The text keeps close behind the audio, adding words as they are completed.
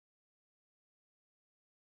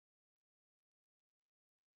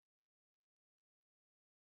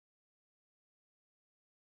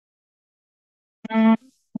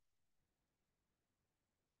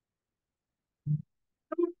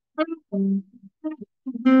Where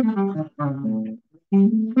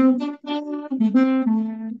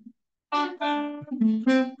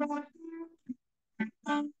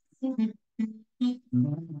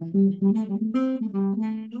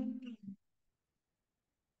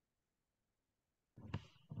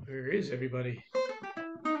is everybody?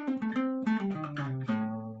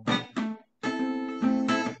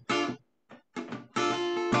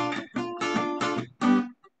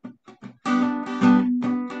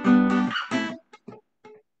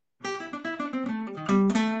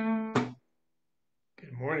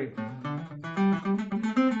 Good morning.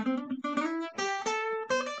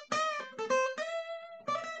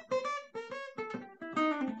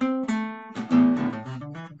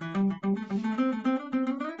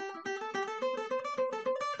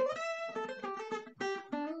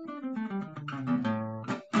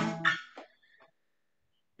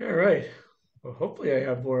 All right. Well, hopefully I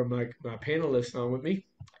have more of my panelists on with me.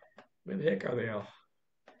 Where the heck are they all?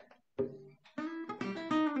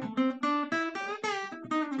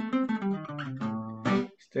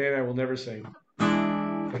 Stan, I will never sing.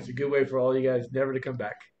 That's a good way for all you guys never to come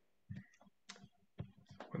back.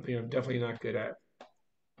 One thing I'm definitely not good at.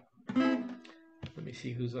 Let me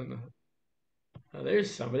see who's on the. Oh,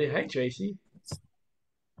 there's somebody. Hi, Tracy.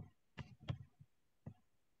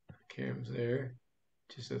 Cam's there.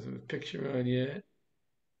 Just doesn't have a picture on yet.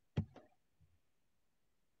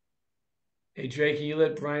 Hey, Dre, can you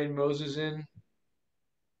let Brian Moses in?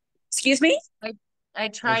 Excuse me? I Oh,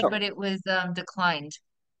 tried, but it was declined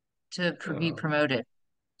to be oh. promoted.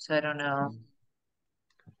 So I don't know.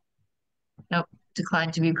 Nope,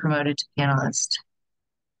 declined to be promoted to panelist.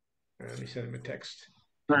 All right, let me send him a text.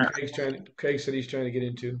 Uh, Craig said he's trying to get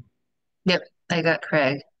into. Yep, I got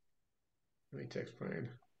Craig. Let me text Brian.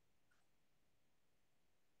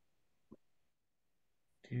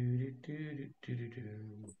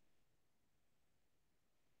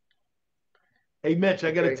 Hey, Mitch,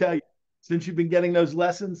 I got to Okay. tell you, since you've been getting those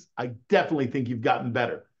lessons, I definitely think you've gotten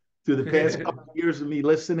better. Through the past couple of years of me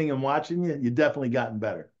listening and watching you, you've definitely gotten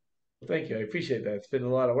better. Thank you. I appreciate that. It's been a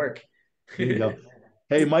lot of work. There you go.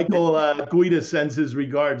 Hey, Michael Guida sends his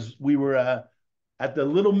regards. We were at the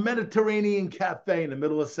little Mediterranean cafe in the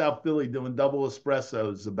middle of South Philly doing double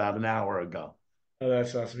espressos about an hour ago. Oh,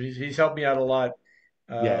 that's awesome. He's helped me out a lot.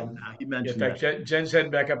 Yeah, Um, he in mentioned fact, that. Jen's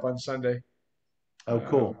heading back up on Sunday. Oh, Um,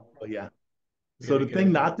 cool. Well, yeah. we So gotta the get thing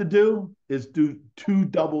it. not to do is do two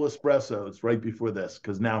double espressos right before this,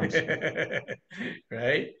 because now I'm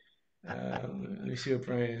Right? Let me see what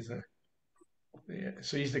Brian is. Yeah.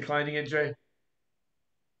 So he's declining it, Dre?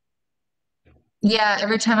 Yeah,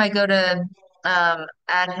 every time I go to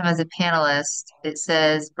add him as a panelist, it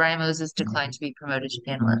says Brian Moses declined to be promoted to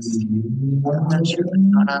panelist. I'm not sure what's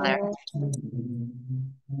going on there.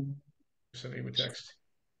 Sending him a text.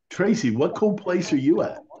 Tracy, what cool place are you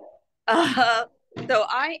at? Uh, so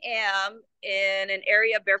I am in an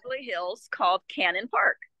area of Beverly Hills called Cannon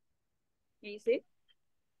Park. Can you see?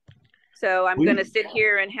 So I'm going to We sit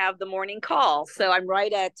here and have the morning call. So I'm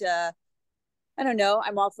right at, I don't know,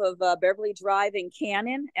 I'm off of Beverly Drive in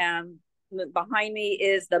Cannon. And behind me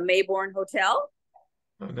is the Mayborn Hotel.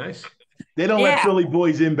 Oh, nice. They don't let Yeah. Philly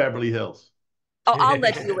boys in Beverly Hills. Oh, I'll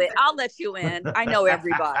let you in. I'll let you in. I know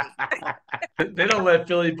everybody. They don't let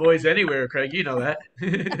Philly boys anywhere, Craig. You know that.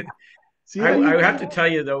 See how you I have do? to tell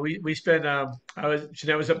you though, we spent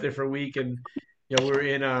Jeanette was up there for a week, and we were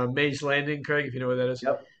in Mays Landing, Craig, if you know where that is.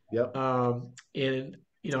 Yep, yep. And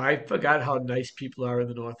I forgot how nice people are in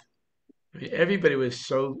the north. I mean, everybody was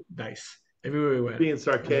so nice everywhere we went. Being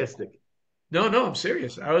sarcastic. No, no, I'm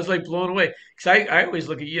serious. I was like blown away because I always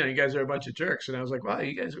look at you guys are a bunch of jerks, and I was like, wow,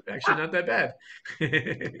 you guys are actually not that bad.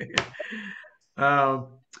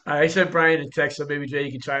 I sent Brian a text, so maybe Jay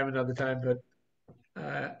you can chime in another time, but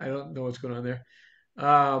I don't know what's going on there.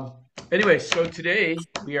 Um, anyway, so today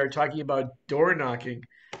we are talking about door knocking,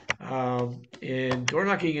 and door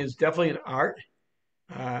knocking is definitely an art.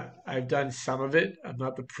 I've done some of it. I'm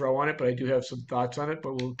not the pro on it, but I do have some thoughts on it.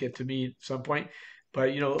 But we'll get to me at some point.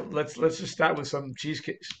 But let's just start with some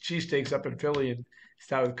cheesesteaks up in Philly and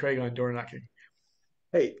start with Craig on door knocking.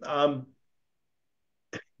 Hey,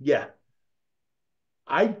 yeah,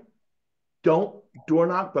 I don't door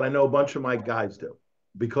knock, but I know a bunch of my guys do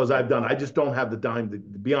because I've done. I just don't have the time to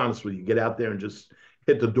be honest with you. Get out there and just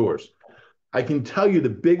hit the doors. I can tell you the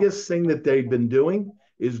biggest thing that they've been doing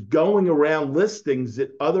is going around listings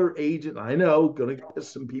that other agents, I know, going to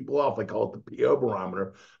piss some people off. I call it the PO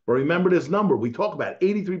barometer. But remember this number we talk about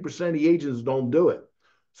 83% of the agents don't do it.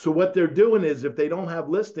 So what they're doing is if they don't have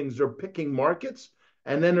listings, they're picking markets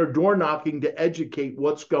and then they're door knocking to educate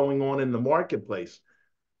what's going on in the marketplace.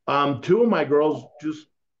 Two of my girls just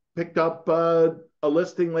picked up a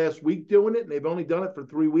listing last week doing it, and they've only done it for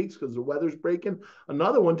 3 weeks because the weather's breaking.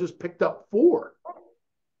 Another one just picked up 4.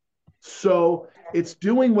 So it's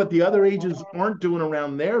doing what the other agents aren't doing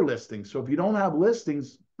around their listings. So if you don't have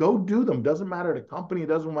listings, go do them. Doesn't matter the company, it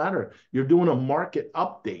doesn't matter. You're doing a market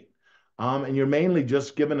update. And you're mainly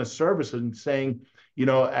just giving a service and saying,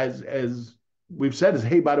 as we've said, is,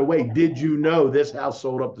 hey, by the way, did you know this house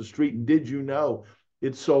sold up the street? And did you know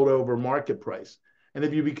it sold over market price? And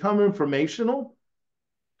if you become informational,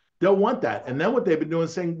 they'll want that. And then what they've been doing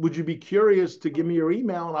is saying, would you be curious to give me your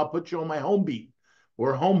email and I'll put you on my home beat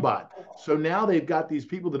or HomeBot? So now they've got these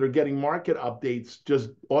people that are getting market updates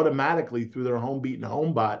just automatically through their home beat and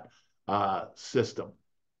HomeBot system.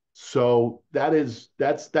 So that's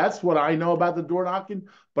what I know about the door knocking,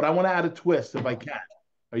 but I want to add a twist if I can.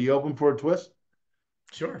 Are you open for a twist?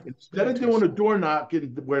 Sure. Instead of doing a door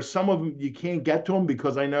knocking where some of them you can't get to them,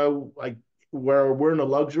 because I know, like, where we're in a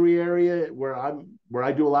luxury area where I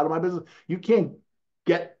do a lot of my business, you can't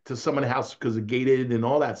get to someone's house because it's gated and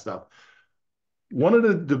all that stuff. One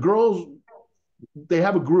of the girls, they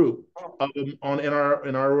have a group in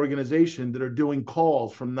our organization that are doing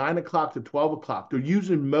calls from 9 o'clock to 12 o'clock. They're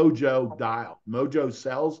using Mojo Dial, Mojo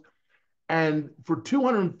Sells, and for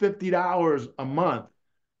 $250 a month,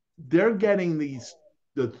 they're getting the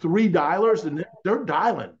 3 dialers, and they're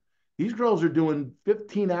dialing. These girls are doing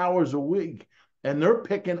 15 hours a week, and they're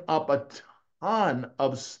picking up a ton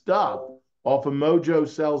of stuff off of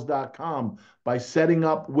mojosells.com by setting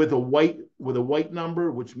up with a white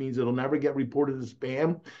number, which means it'll never get reported as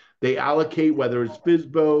spam. They allocate whether it's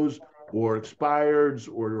FSBOs or expireds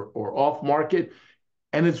or off market,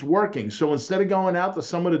 and it's working. So instead of going out to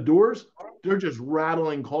some of the doors, they're just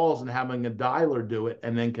rattling calls and having a dialer do it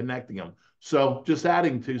and then connecting them. So just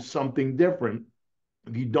adding to something different.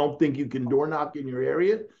 If you don't think you can door knock in your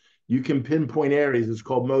area, you can pinpoint areas. It's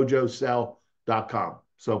called mojosell.com.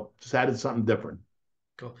 So just added something different.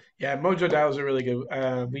 Cool. Yeah, Mojo dials are really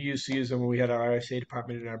good. We used to use them when we had our RSA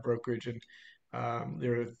department in our brokerage, and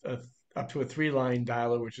they're up to a 3-line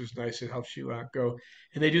dialer, which is nice. It helps you go,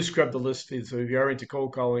 and they do scrub the list feed. So if you are into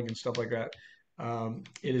cold calling and stuff like that,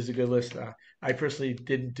 it is a good list. I personally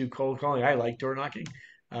didn't do cold calling. I like door knocking,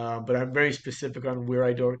 but I'm very specific on where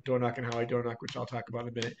I door knock and how I door knock, which I'll talk about in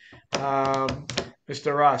a minute.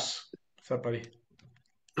 Mr. Ross, what's up, buddy?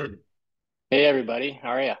 Hey everybody, how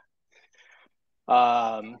are you?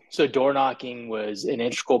 So door knocking was an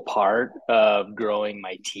integral part of growing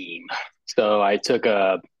my team. So I took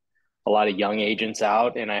a lot of young agents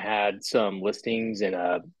out, and I had some listings in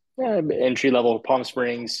a entry level Palm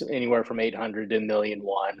Springs, anywhere from 800 to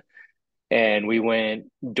 1,000,001. And we went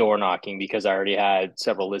door knocking because I already had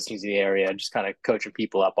several listings in the area, just kind of coaching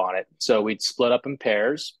people up on it. So we'd split up in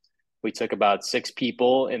pairs. We took about 6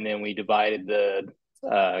 people, and then we divided the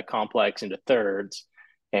complex into thirds,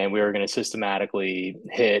 and we were going to systematically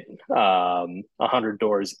hit 100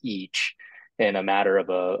 doors each in a matter of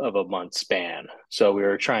a month span. So we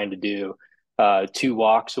were trying to do 2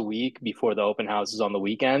 walks a week before the open houses on the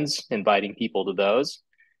weekends, inviting people to those.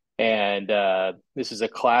 And this is a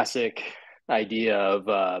classic idea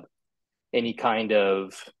of any kind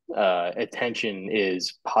of attention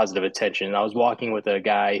is positive attention. And I was walking with a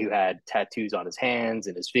guy who had tattoos on his hands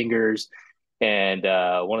and his fingers. And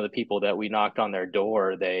one of the people that we knocked on their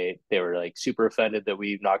door, they were like super offended that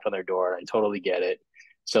we knocked on their door. I totally get it.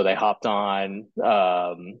 So they hopped on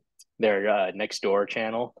their next door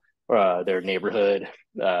channel, their neighborhood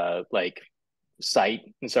like site,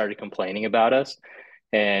 and started complaining about us.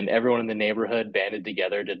 And everyone in the neighborhood banded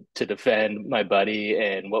together to defend my buddy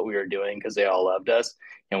and what we were doing, because they all loved us.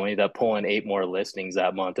 And we ended up pulling 8 more listings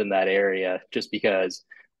that month in that area just because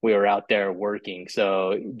we were out there working.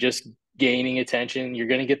 So just gaining attention, you're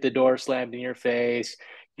going to get the door slammed in your face.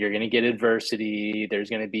 You're going to get adversity. There's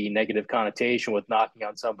going to be negative connotation with knocking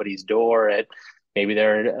on somebody's door at maybe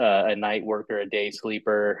they're a night worker, a day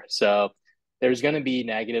sleeper. So there's going to be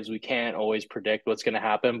negatives. We can't always predict what's going to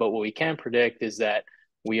happen, but what we can predict is that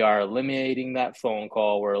we are eliminating that phone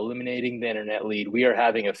call. We're eliminating the internet lead. We are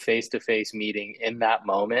having a face-to-face meeting in that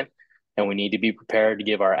moment, and we need to be prepared to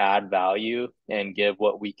give our ad value and give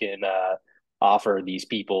what we can offer these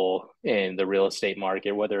people in the real estate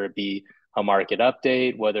market, whether it be a market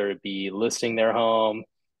update, whether it be listing their home.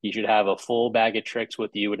 You should have a full bag of tricks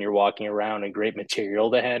with you when you're walking around, and great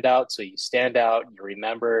material to hand out, so you stand out, you're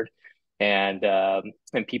remembered, and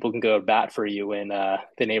people can go to bat for you when the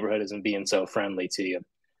neighborhood isn't being so friendly to you.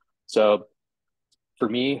 So for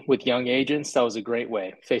me, with young agents, that was a great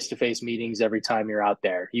way. Face-to-face meetings every time you're out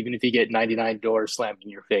there. Even if you get 99 doors slammed in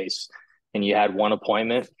your face and you had 1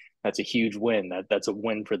 appointment, that's a huge win. That's a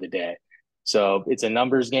win for the day. So it's a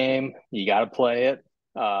numbers game. You got to play it,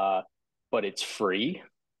 but it's free,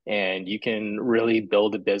 and you can really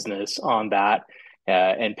build a business on that.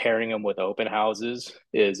 And pairing them with open houses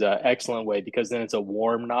is an excellent way because then it's a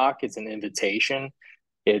warm knock. It's an invitation.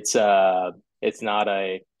 It's not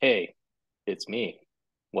a hey, it's me.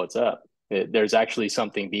 What's up? There's actually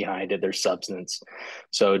something behind it. There's substance.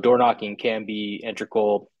 So door knocking can be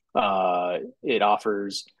integral. It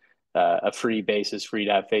offers a free basis, free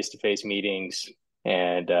to have face-to-face meetings,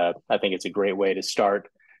 and I think it's a great way to start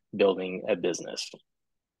building a business.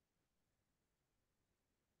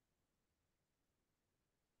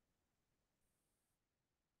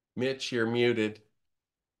 Mitch, you're muted.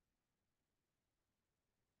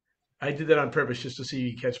 I did that on purpose just to see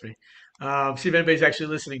you catch me. See if anybody's actually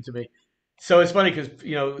listening to me. So it's funny because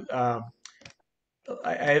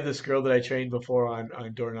I have this girl that I trained before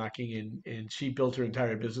on door knocking, and she built her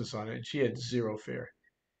entire business on it, and she had zero fear.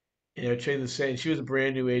 And I trained the same. She was a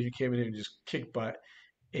brand new agent, came in and just kicked butt,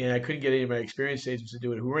 and I couldn't get any of my experienced agents to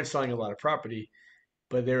do it who weren't selling a lot of property,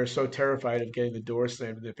 but they were so terrified of getting the door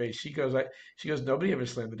slammed in their face. She goes, nobody ever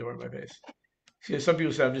slammed the door in my face. She goes, some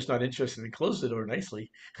people say I'm just not interested and close the door nicely.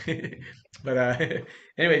 But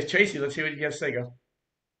anyways, Tracy, let's see what you guys say. Go.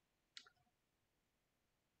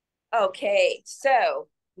 Okay, so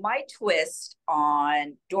my twist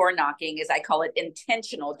on door knocking is I call it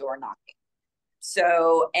intentional door knocking.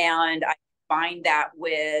 So, and I find that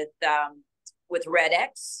with Red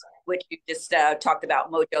X, which you just talked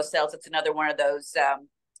about, Mojo Sales. It's another one of those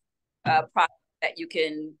products that you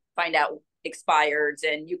can find out expireds,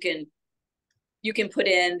 and you can put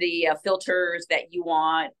in the filters that you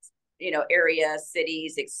want, area,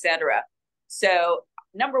 cities, etc. So,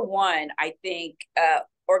 number one, I think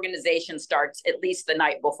organization starts at least the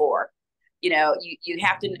night before. You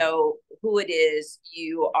have to know who it is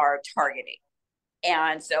you are targeting.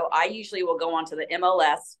 And so I usually will go onto the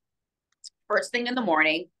MLS first thing in the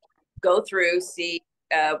morning, go through, see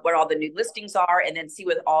what all the new listings are, and then see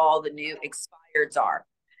what all the new expireds are.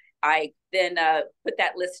 I then put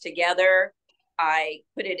that list together. I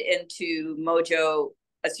put it into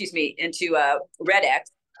into Red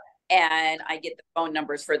X, and I get the phone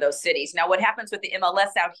numbers for those cities. Now, what happens with the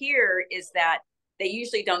MLS out here is that they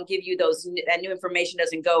usually don't give you that new information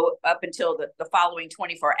doesn't go up until the following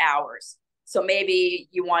 24 hours. So maybe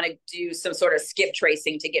you want to do some sort of skip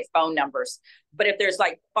tracing to get phone numbers. But if there's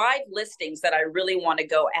like 5 listings that I really want to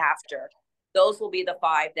go after, those will be the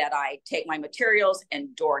 5 that I take my materials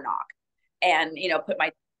and door knock and, put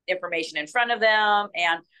my information in front of them.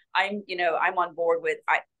 And I'm on board with,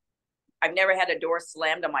 I've never had a door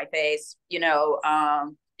slammed on my face.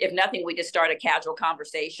 If nothing, we just start a casual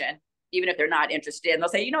conversation, even if they're not interested. And they'll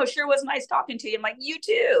say, sure was nice talking to you. I'm like, you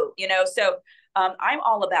too, so I'm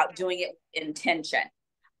all about doing it with intention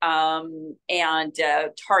and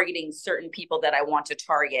targeting certain people that I want to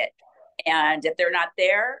target. And if they're not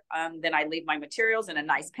there, then I leave my materials in a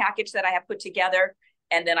nice package that I have put together.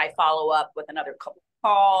 And then I follow up with another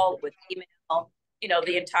call, with email,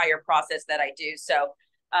 the entire process that I do. So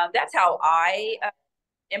that's how I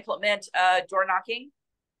implement door knocking.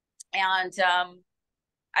 And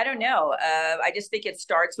I don't know. I just think it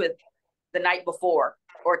starts with the night before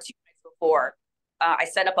or 2 nights before. I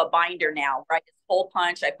set up a binder now, right? It's hole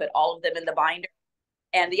punch. I put all of them in the binder.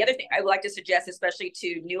 And the other thing I would like to suggest, especially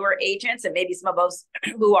to newer agents and maybe some of those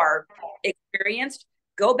who are experienced,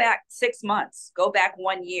 go back 6 months, go back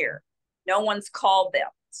 1 year. No one's called them.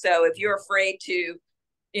 So if you're afraid to,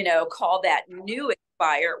 call that new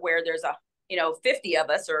expire where there's 50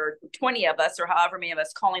 of us or 20 of us or however many of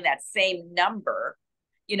us calling that same number,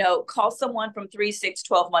 call someone from 3, 6,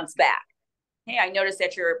 12 months back. Hey, I noticed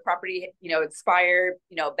that your property, expired,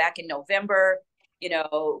 back in November,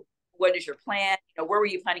 what is your plan? Where were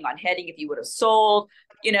you planning on heading if you would have sold,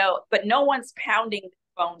 but no one's pounding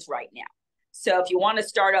phones right now. So if you want to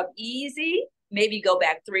start up easy, maybe go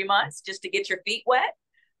back 3 months just to get your feet wet,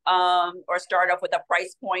 or start off with a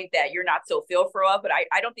price point that you're not so fearful of. But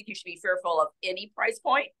I don't think you should be fearful of any price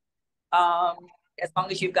point, as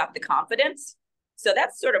long as you've got the confidence. So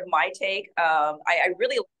that's sort of my take. I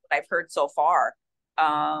really like what I've heard so far,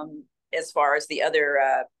 as far as the other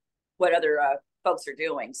what other folks are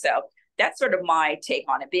doing. So that's sort of my take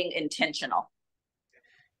on it, being intentional.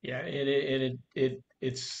 Yeah, and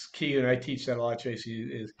it's key, and I teach that a lot, Tracy.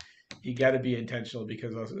 Is you got to be intentional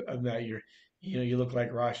because of that. You look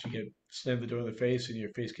like Ross. You get slammed the door in the face, and your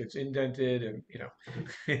face gets indented, and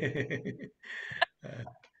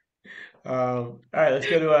all right, let's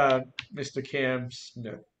go to Mr. Cam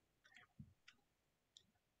Smith.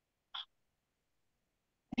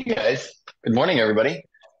 Hey guys, good morning, everybody.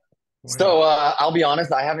 Wow. I'll be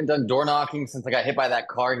honest, I haven't done door knocking since I got hit by that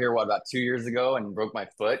car here, about 2 years ago and broke my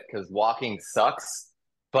foot because walking sucks.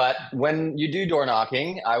 But when you do door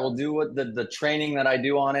knocking, I will do what the training that I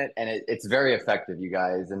do on it, and it's very effective, you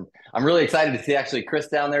guys. And I'm really excited to see actually Chris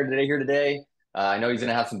down there today. I know he's going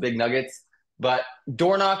to have some big nuggets. But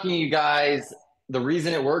door knocking, you guys, the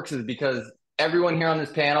reason it works is because everyone here on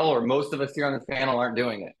this panel, or most of us here on this panel, aren't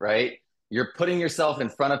doing it, right? You're putting yourself in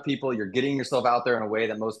front of people. You're getting yourself out there in a way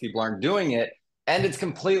that most people aren't doing it. And it's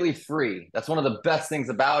completely free. That's one of the best things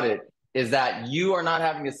about it is that you are not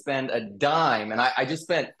having to spend a dime. And I just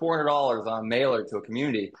spent $400 on a mailer to a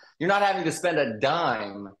community. You're not having to spend a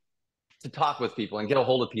dime to talk with people and get a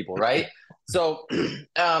hold of people, right? So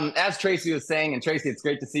as Tracy was saying, and Tracy, it's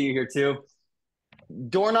great to see you here too.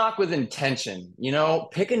 Door knock with intention,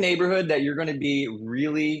 pick a neighborhood that you're going to be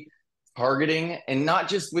really targeting, and not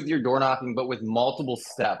just with your door knocking, but with multiple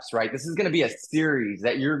steps, right? This is going to be a series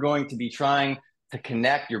that you're going to be trying to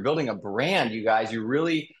connect. You're building a brand, you guys. You're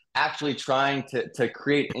really actually trying to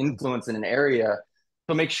create influence in an area.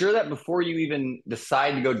 So make sure that before you even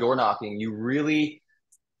decide to go door knocking, you really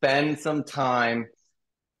spend some time,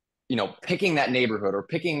 picking that neighborhood or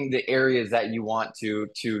picking the areas that you want to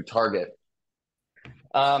target.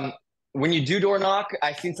 When you do door knock,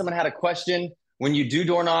 I seen someone had a question. When you do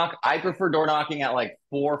door knock, I prefer door knocking at like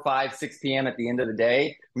 4, 5, 6 p.m. at the end of the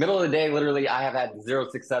day. Middle of the day, literally, I have had zero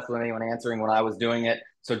success with anyone answering when I was doing it.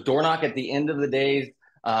 So door knock at the end of the days,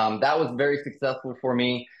 that was very successful for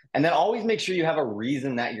me. And then always make sure you have a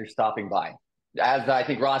reason that you're stopping by. As I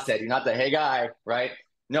think Ross said, you're not the hey guy, right?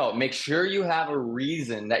 No, make sure you have a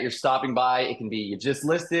reason that you're stopping by. It can be you just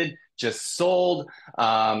listed, just sold,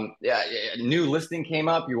 new listing came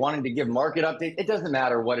up, you're wanting to give market updates. It doesn't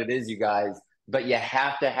matter what it is, you guys, but you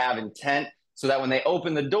have to have intent so that when they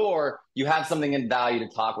open the door, you have something in value to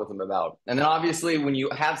talk with them about. And then obviously when you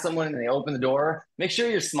have someone and they open the door, make sure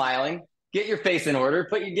you're smiling, get your face in order,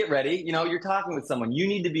 get ready. You're talking with someone. You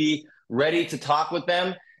need to be ready to talk with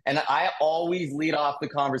them. And I always lead off the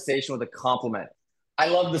conversation with a compliment. I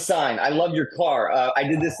love the sign. I love your car. I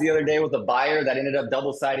did this the other day with a buyer that ended up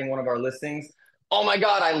double siding one of our listings. Oh my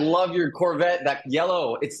God, I love your Corvette, that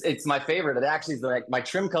yellow. It's my favorite. It actually is like my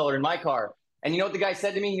trim color in my car. And you know what the guy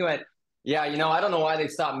said to me? He went, yeah, I don't know why they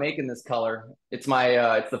stopped making this color. It's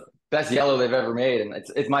it's the best yellow they've ever made. And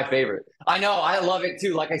it's my favorite. I know, I love it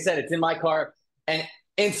too. Like I said, it's in my car. And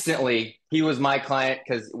instantly he was my client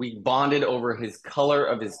because we bonded over his color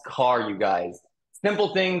of his car, you guys.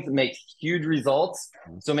 Simple things make huge results.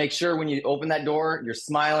 So make sure when you open that door, you're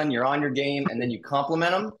smiling, you're on your game, and then you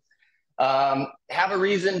compliment them. Have a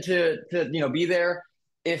reason to be there.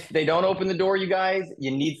 If they don't open the door, you guys,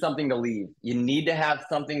 you need something to leave. You need to have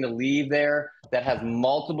something to leave there that has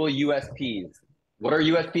multiple USPs. What are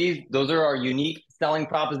USPs? Those are our unique selling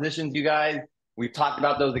propositions, you guys. We've talked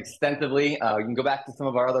about those extensively. You can go back to some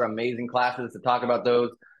of our other amazing classes to talk about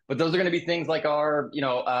those. But those are going to be things like our,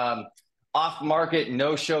 off-market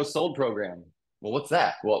no-show sold program. Well, what's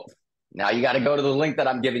that? Well, now you got to go to the link that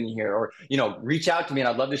I'm giving you here, or reach out to me and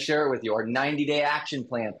I'd love to share it with you. Our 90-day action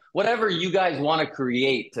plan, whatever you guys want to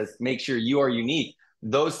create to make sure you are unique.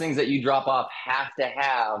 Those things that you drop off have to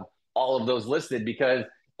have all of those listed, because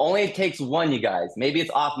only it takes one, you guys. Maybe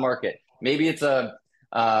it's off-market. Maybe it's a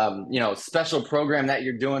special program that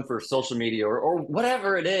you're doing for social media or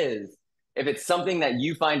whatever it is. If it's something that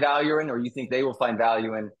you find value in or you think they will find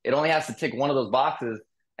value in, it only has to tick one of those boxes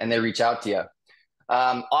and they reach out to you.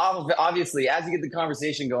 Obviously, as you get the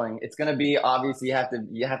conversation going, it's going to be obvious. You have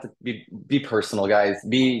to be personal, guys.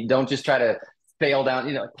 Don't just try to fail down.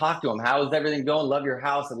 Talk to them. How is everything going? Love your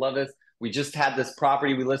house. I love this. We just had this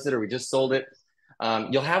property we listed, or we just sold it.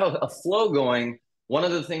 You'll have a flow going. One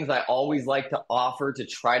of the things I always like to offer to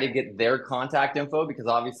try to get their contact info, because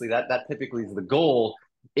obviously that typically is the goal,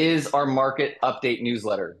 is our market update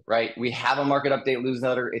newsletter, right? We have a market update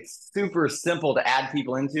newsletter. It's super simple to add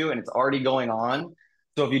people into, and it's already going on.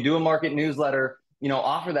 So if you do a market newsletter,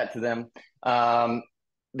 offer that to them.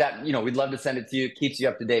 We'd love to send it to you. Keeps you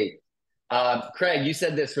up to date. Craig, you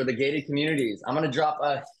said this for the gated communities. I'm going to drop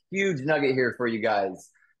a huge nugget here for you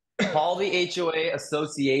guys. Call the HOA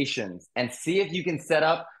associations and see if you can set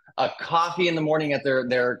up a coffee in the morning at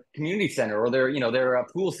their community center or their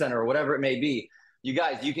pool center or whatever it may be. You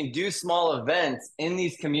guys, you can do small events in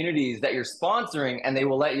these communities that you're sponsoring, and they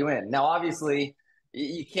will let you in. Now, obviously,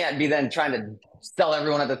 you can't be then trying to sell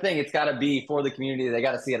everyone at the thing. It's got to be for the community. They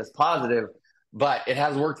got to see it as positive. But it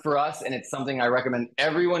has worked for us, and it's something I recommend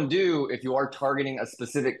everyone do if you are targeting a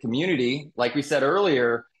specific community, like we said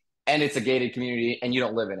earlier, and it's a gated community and you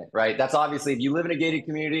don't live in it, right? That's obviously, if you live in a gated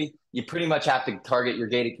community, you pretty much have to target your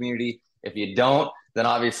gated community. If you don't, then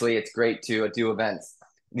obviously it's great to do events.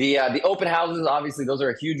 The open houses, obviously, those are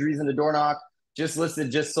a huge reason to door knock. Just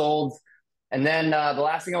listed, just sold. And then the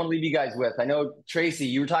last thing I want to leave you guys with, I know, Tracy,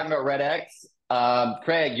 you were talking about Red X.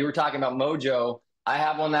 Craig, you were talking about Mojo. I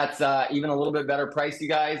have one that's even a little bit better price, you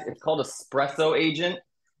guys. It's called Espresso Agent.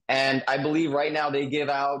 And I believe right now they give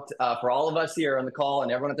out, for all of us here on the call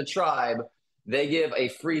and everyone at the tribe, they give a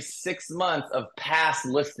free 6 months of past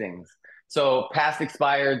listings. So past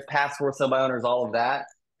expired, past for sale by owners, all of that.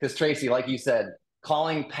 Because Tracy, like you said,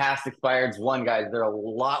 calling past expireds, one, guys, they're a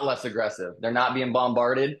lot less aggressive. They're not being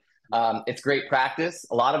bombarded. It's great practice.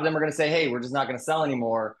 A lot of them are going to say, hey, we're just not going to sell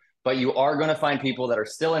anymore. But you are going to find people that are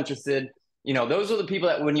still interested. You know, those are the people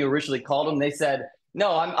that when you originally called them, they said,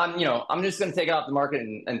 no, I'm just going to take it off the market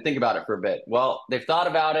and think about it for a bit. Well, they've thought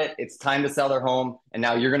about it. It's time to sell their home. And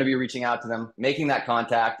now you're going to be reaching out to them, making that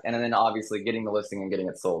contact, and then obviously getting the listing and getting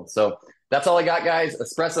it sold. So that's all I got, guys.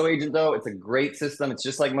 Espresso Agent, though, it's a great system. It's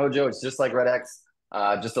just like Mojo. It's just like Red X,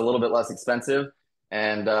 just a little bit less expensive.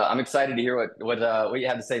 And I'm excited to hear what you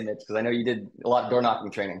have to say, Mitch, because I know you did a lot of door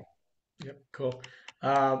knocking training. Yep, cool.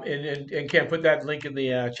 And Cam, put that link in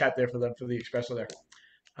the chat there for them for the espresso there.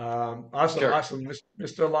 Awesome, Sure. awesome,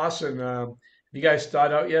 Mr. Lawson. You guys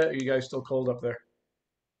thawed out yet? Or are you guys still cold up there?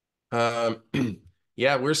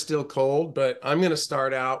 Yeah, we're still cold, but I'm going to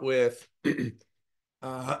start out with a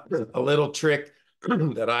little trick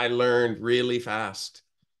that I learned really fast.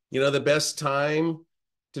 You know, the best time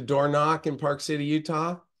to door knock in Park City,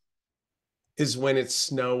 Utah is when it's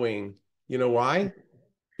snowing. You know why?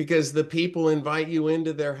 Because the people invite you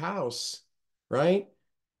into their house, right?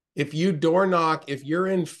 If you door knock, if you're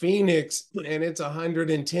in Phoenix and it's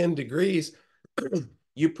 110 degrees,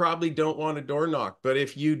 you probably don't want to door knock. But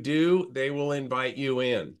if you do, they will invite you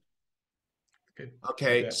in. Good.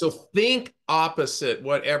 Okay, so think opposite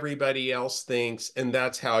what everybody else thinks, and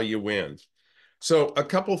that's how you win. So a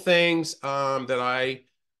couple things that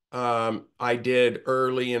I did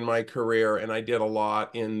early in my career, and I did a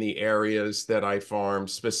lot in the areas that I farmed,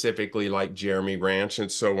 specifically like Jeremy Ranch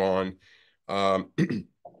and so on.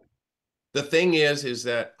 The thing is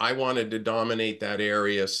that I wanted to dominate that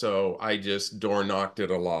area, so I just door knocked it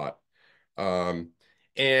a lot.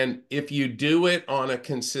 And if you do it on a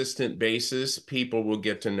consistent basis, people will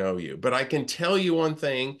get to know you. But I can tell you one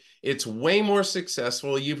thing, it's way more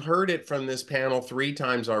successful. You've heard it from this panel 3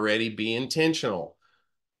 times already, be intentional,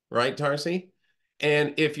 right, Tarsi?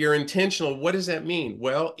 And if you're intentional, what does that mean?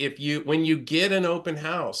 Well, when you get an open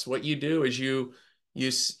house, what you do is you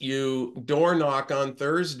door knock on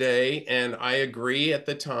Thursday, and I agree at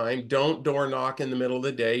the time, don't door knock in the middle of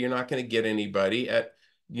the day. You're not going to get anybody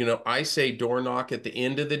I say door knock at the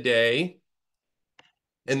end of the day.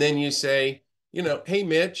 And then you say, hey,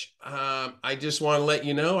 Mitch, I just want to let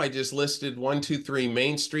you know, I just listed 123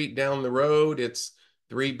 Main Street down the road. It's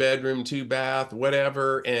 3-bedroom, 2-bath,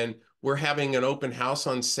 whatever. And we're having an open house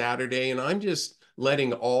on Saturday. And I'm just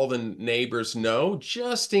letting all the neighbors know,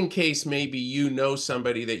 just in case maybe you know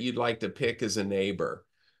somebody that you'd like to pick as a neighbor.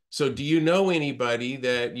 So do you know anybody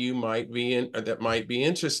that might be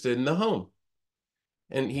interested in the home?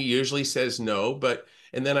 And he usually says no,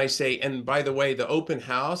 and then I say, and by the way, the open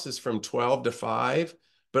house is from 12 to 5,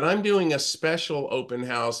 but I'm doing a special open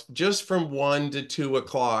house just from 1 to 2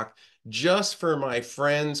 o'clock, just for my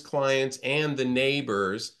friends, clients, and the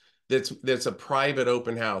neighbors. That's a private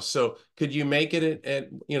open house. So could you make it at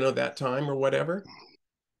that time or whatever?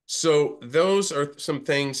 So those are some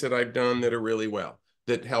things that I've done that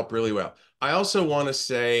help really well. I also want to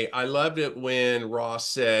say, I loved it when Ross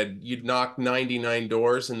said you'd knock 99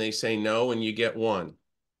 doors and they say no and you get one.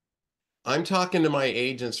 I'm talking to my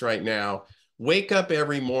agents right now. Wake up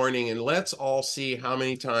every morning and let's all see how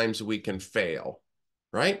many times we can fail,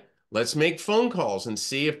 right? Let's make phone calls and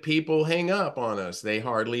see if people hang up on us. They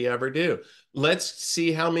hardly ever do. Let's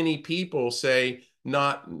see how many people say,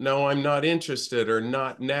 no, I'm not interested, or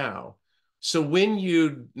not now. So when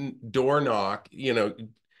you door knock,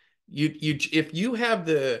 if you have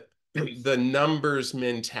the numbers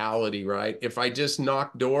mentality, right? If I just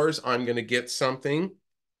knock doors, I'm going to get something.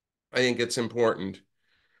 I think it's important.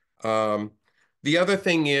 The other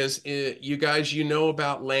thing is, you guys,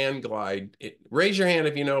 about Landglide. Raise your hand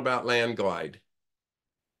if you know about Landglide.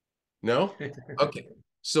 No? Okay.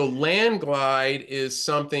 So Landglide is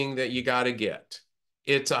something that you got to get.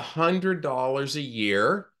 It's $100 a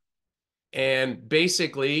year. And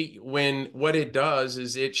basically, what it does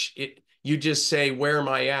is you just say, where am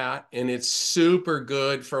I at? And it's super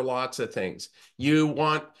good for lots of things.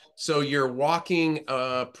 So you're walking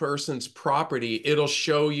a person's property, it'll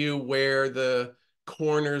show you where the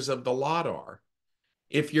corners of the lot are.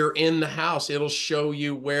 If you're in the house, it'll show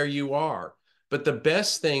you where you are. But the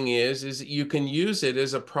best thing is you can use it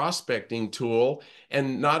as a prospecting tool.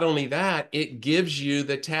 And not only that, it gives you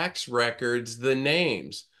the tax records, the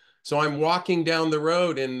names. So I'm walking down the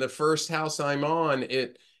road and the first house I'm on,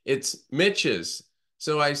 it's Mitch's.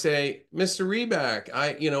 So I say, Mr. Reback,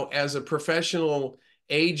 as a professional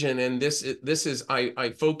agent, and this is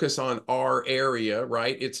I focus on our area,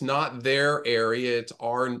 right? It's not their area, it's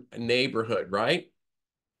our neighborhood, right?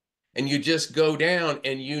 And you just go down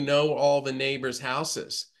and you know all the neighbors'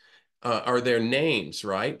 houses are their names,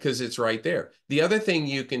 right? Because it's right there. The other thing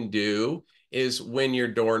you can do is when you're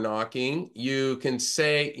door knocking, you can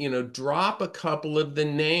say, drop a couple of the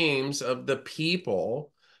names of the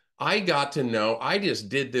people. I got to know, I just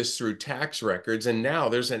did this through tax records, and now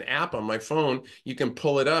there's an app on my phone. You can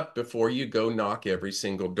pull it up before you go knock every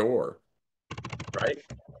single door, right?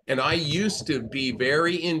 And I used to be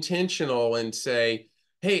very intentional and say,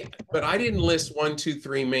 hey, but I didn't list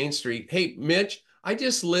 123 Main Street. Hey, Mitch, I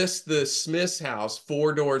just list the Smith's house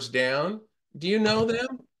 4 doors down. Do you know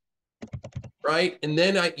them? Right? And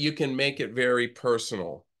then you can make it very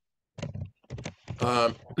personal.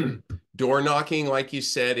 Door knocking, like you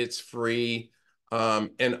said, it's free.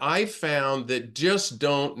 And I found that just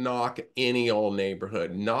don't knock any old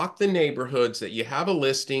neighborhood. Knock the neighborhoods that you have a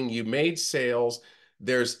listing, you made sales.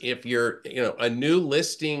 If you're, a new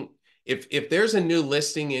listing, if there's a new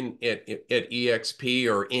listing at EXP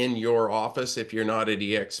or in your office, if you're not at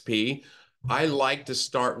EXP, I like to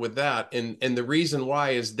start with that. And the reason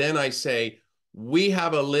why is then I say, we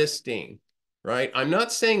have a listing, right? I'm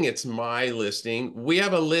not saying it's my listing. We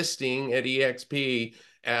have a listing at EXP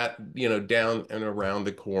at, down and around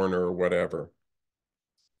the corner or whatever.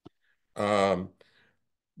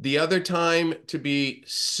 The other time to be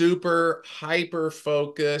super hyper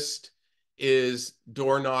focused is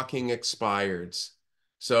door knocking expireds.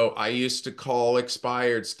 So I used to call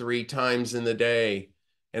expireds 3 times in the day.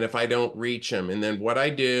 And if I don't reach them, and then what I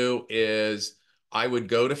do is I would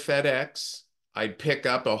go to FedEx. I'd pick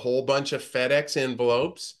up a whole bunch of FedEx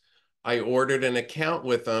envelopes. I ordered an account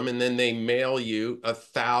with them, and then they mail you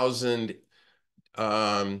 1,000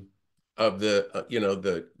 of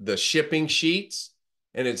the shipping sheets,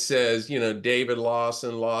 and it says, David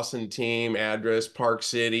Lawson team, address, Park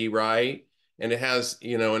City, right? And it has,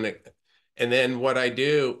 and then what I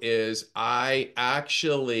do is I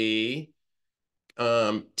actually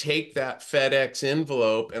take that FedEx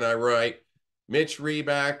envelope and I write Mitch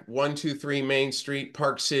Reback, 123 Main Street,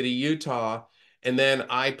 Park City, Utah. And then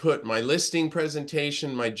I put my listing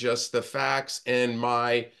presentation, my just the facts, and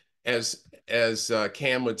my, as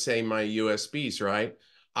Cam would say, my USBs, right?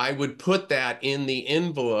 I would put that in the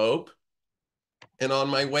envelope. And on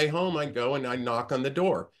my way home, I go and I knock on the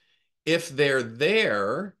door. If they're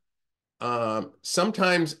there,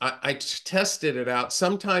 sometimes I tested it out.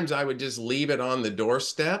 Sometimes I would just leave it on the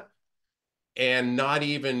doorstep and not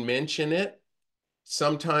even mention it.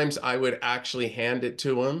 Sometimes I would actually hand it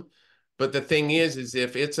to them. But the thing is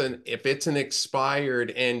if it's an expired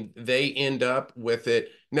and they end up with it.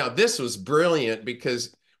 Now, this was brilliant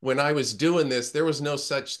because when I was doing this, there was no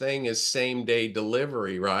such thing as same day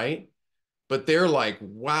delivery, right? But they're like,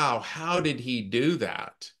 wow, how did he do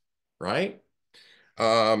that? Right?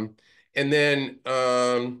 And then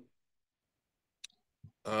and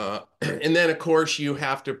then of course you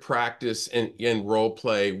have to practice in role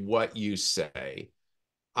play what you say.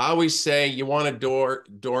 I always say you want a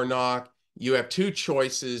door knock. You have 2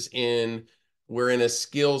 choices we're in a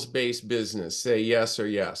skills-based business. Say yes or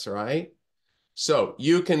yes, right? So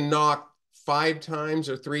you can knock 5 times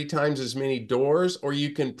or 3 times as many doors, or you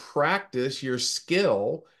can practice your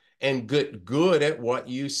skill and get good at what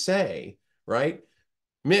you say, right?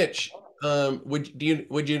 Mitch, would you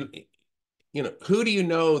who do you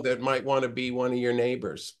know that might want to be one of your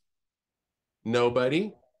neighbors?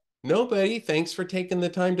 Nobody? Nobody. Thanks for taking the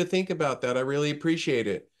time to think about that. I really appreciate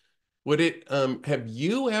it. Have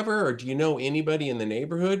you ever, or do you know anybody in the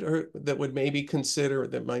neighborhood or that would maybe consider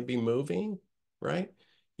that might be moving, right?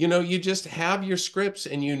 You just have your scripts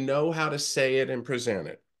and you know how to say it and present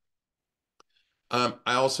it. I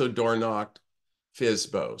also door knocked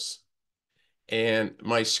FSBOs. And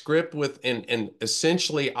my script and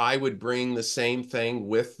essentially I would bring the same thing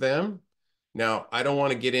with them. Now, I don't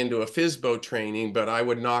want to get into a FSBO training, but I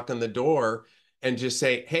would knock on the door and just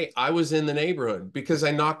say, hey, I was in the neighborhood. Because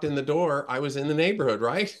I knocked in the door, I was in the neighborhood,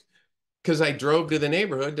 right? Because I drove to the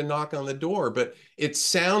neighborhood to knock on the door. But it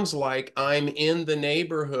sounds like I'm in the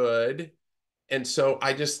neighborhood. And so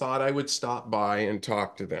I just thought I would stop by and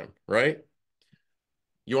talk to them, right?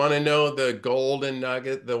 You want to know the golden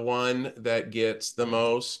nugget, the one that gets the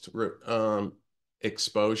most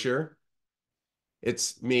exposure?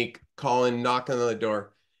 It's me calling, knocking on the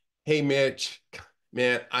door. Hey, Mitch,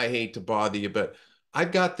 man, I hate to bother you, but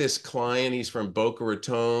I've got this client. He's from Boca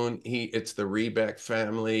Raton. It's the Rebeck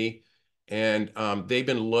family, and they've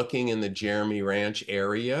been looking in the Jeremy Ranch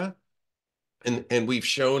area, and we've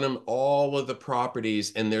shown him all of the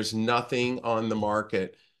properties, and there's nothing on the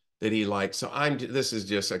market that he likes. So this is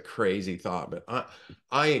just a crazy thought, but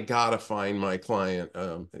I gotta find my client,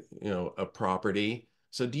 a property.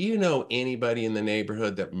 So do you know anybody in the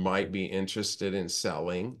neighborhood that might be interested in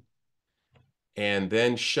selling? And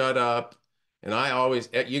then shut up. And I always,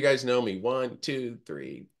 you guys know me, 1, 2,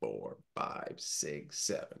 3, 4, 5, 6,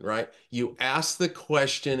 7, right? You ask the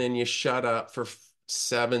question and you shut up for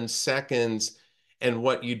 7 seconds. And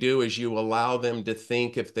what you do is you allow them to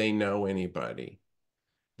think if they know anybody.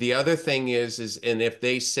 The other thing is, and if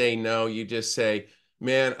they say no, you just say,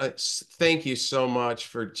 man, thank you so much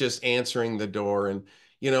for just answering the door. And,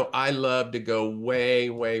 I love to go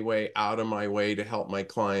way, way, way out of my way to help my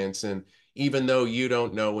clients. And even though you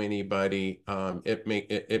don't know anybody,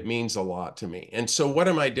 it means a lot to me. And so what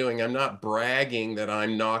am I doing? I'm not bragging that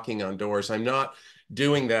I'm knocking on doors. I'm not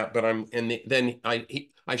doing that, but then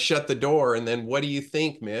I shut the door. And then what do you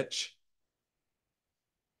think, Mitch?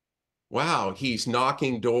 Wow, he's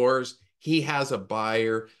knocking doors. He has a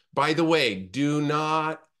buyer. By the way,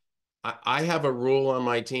 I have a rule on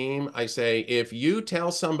my team. I say, if you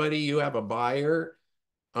tell somebody you have a buyer,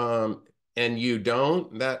 and you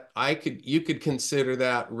don't, you could consider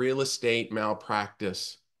that real estate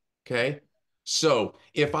malpractice. Okay. So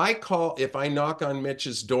if I knock on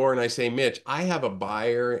Mitch's door and I say, Mitch, I have a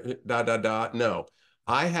buyer, no,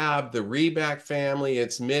 I have the Reback family.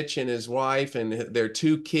 It's Mitch and his wife and their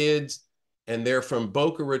 2 kids, and they're from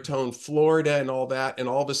Boca Raton, Florida, and all that. And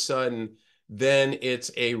all of a sudden, then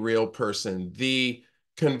it's a real person. The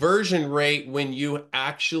conversion rate when you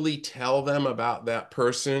actually tell them about that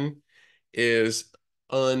person is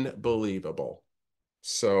unbelievable.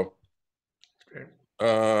 So,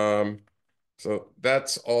 so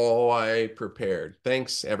that's all I prepared.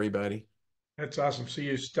 Thanks, everybody. That's awesome. So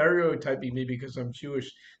you're stereotyping me because I'm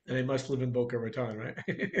Jewish and I must live in Boca Raton, right?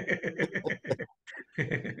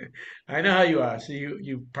 I know how you are. So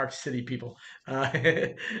you Park City people.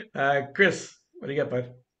 Chris, what do you got,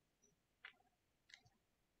 bud?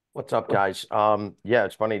 What's up, guys? Yeah,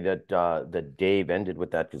 it's funny that Dave ended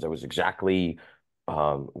with that because that was exactly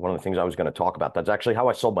one of the things I was going to talk about. That's actually how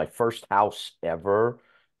I sold my first house ever.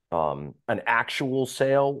 An actual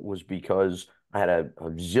sale was because I had a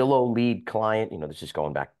Zillow lead client. This is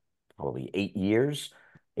going back probably 8 years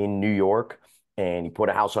in New York, and he put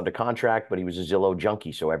a house under contract, but he was a Zillow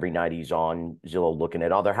junkie. So every night he's on Zillow looking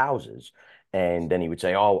at other houses, and then he would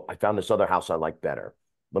say, "Oh, I found this other house I like better.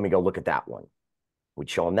 Let me go look at that one." We'd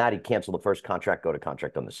show him that. He'd cancel the first contract, go to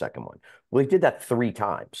contract on the second one. Well, he did that 3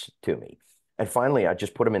 times to me. And finally, I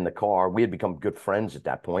just put him in the car. We had become good friends at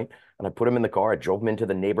that point. And I put him in the car. I drove him into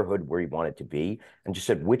the neighborhood where he wanted to be and just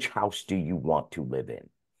said, which house do you want to live in?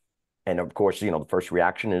 And of course, the first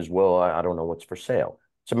reaction is, well, I don't know what's for sale.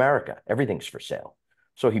 It's America. Everything's for sale.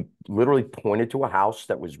 So he literally pointed to a house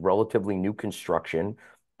that was relatively new construction.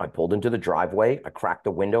 I pulled into the driveway. I cracked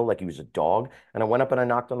the window like he was a dog. And I went up and I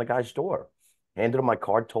knocked on the guy's door. Handed him my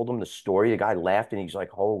card, told him the story. The guy laughed and he's like,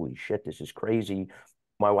 holy shit, this is crazy.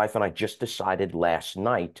 My wife and I just decided last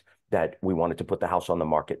night that we wanted to put the house on the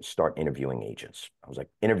market and start interviewing agents. I was like,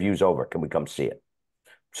 interview's over. Can we come see it?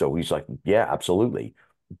 So he's like, yeah, absolutely.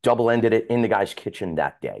 Double-ended it in the guy's kitchen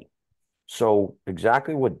that day. So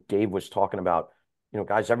exactly what Dave was talking about,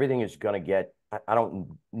 guys, everything is going to get,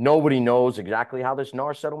 nobody knows exactly how this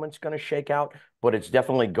NAR settlement's going to shake out, but it's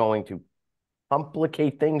definitely going to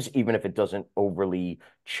complicate things, even if it doesn't overly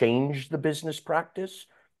change the business practice.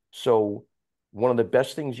 So one of the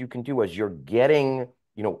best things you can do as you're getting,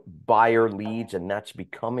 buyer leads, and that's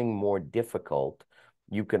becoming more difficult,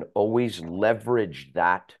 you can always leverage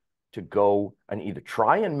that to go and either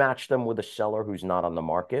try and match them with a seller who's not on the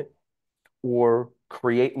market or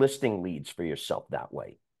create listing leads for yourself that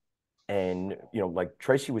way. And, like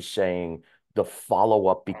Tracy was saying, the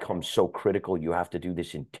follow-up becomes so critical. You have to do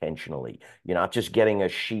this intentionally. You're not just getting a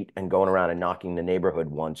sheet and going around and knocking the neighborhood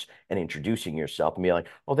once and introducing yourself and be like,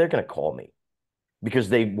 oh, they're going to call me, because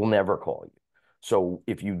they will never call you. So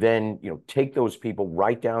if you then, take those people,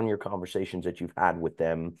 write down your conversations that you've had with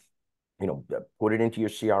them, put it into your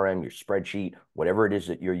CRM, your spreadsheet, whatever it is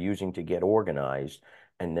that you're using to get organized,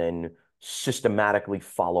 and then systematically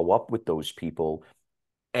follow up with those people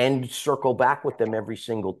and circle back with them every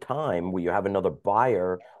single time where you have another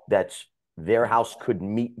buyer that's their house could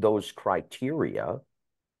meet those criteria.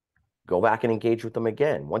 Go back and engage with them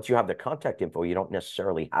again. Once you have their contact info, you don't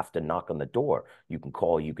necessarily have to knock on the door. You can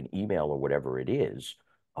call, you can email, or whatever it is.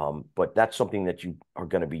 But that's something that you are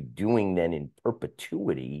going to be doing then in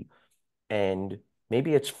perpetuity. And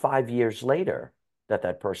maybe it's 5 years later that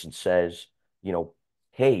that person says, you know,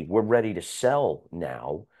 hey, we're ready to sell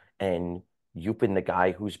now. And you've been the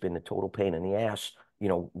guy who's been the total pain in the ass, you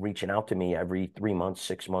know, reaching out to me every 3 months,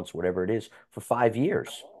 6 months, whatever it is, for 5 years.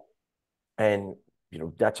 And, you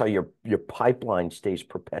know, that's how your pipeline stays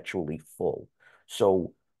perpetually full.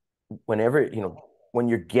 So whenever, you know, when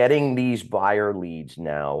you're getting these buyer leads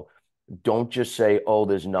now, don't just say, oh,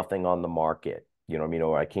 there's nothing on the market. You know what I mean?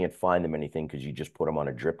 Or I can't find them anything because you just put them on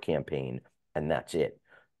a drip campaign and that's it.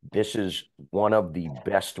 This is one of the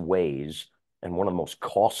best ways and one of the most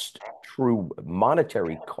true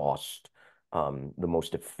monetary cost, the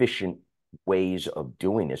most efficient ways of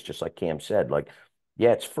doing this, just like Cam said. Like,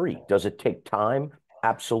 yeah, it's free. Does it take time?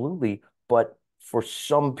 Absolutely. But for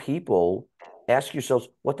some people, ask yourselves,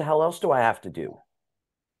 what the hell else do I have to do?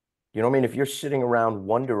 You know what I mean? If you're sitting around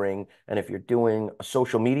wondering, and if you're doing a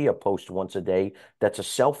social media post once a day, that's a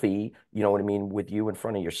selfie, you know what I mean, with you in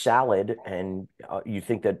front of your salad, and you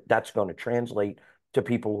think that that's going to translate to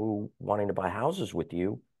people who wanting to buy houses with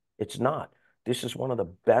you, it's not. This is one of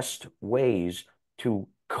the best ways to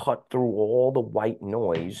cut through all the white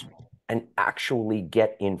noise and actually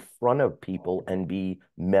get in front of people and be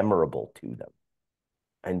memorable to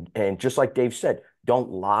them. And just like Dave said, don't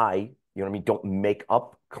lie. You know what I mean? Don't make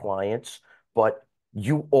up clients, but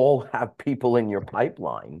you all have people in your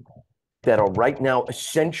pipeline that are right now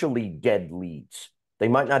essentially dead leads. They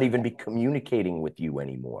might not even be communicating with you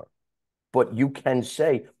anymore, but you can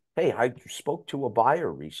say, hey, I spoke to a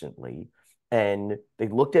buyer recently and they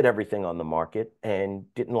looked at everything on the market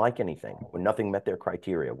and didn't like anything, or nothing met their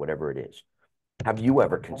criteria, whatever it is. Have you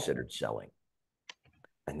ever considered selling?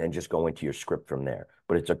 And then just go into your script from there.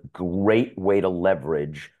 But it's a great way to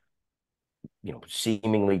leverage, you know,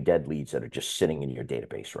 seemingly dead leads that are just sitting in your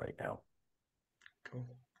database right now. Cool.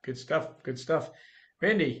 Good stuff. Good stuff.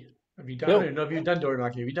 Randy, have you done? Yo. I don't know if you've done door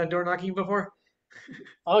knocking. Have you done door knocking before?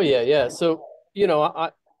 Oh yeah. So, you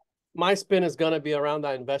know, my spin is gonna be around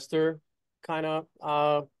that investor kind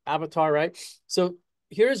of avatar, right? So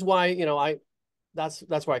here's why, you know, that's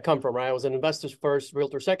where I come from, right? I was an investor first,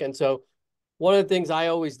 realtor second. So one of the things I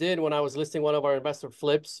always did when I was listing one of our investor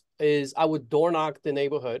flips is I would door knock the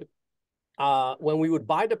neighborhood. When we would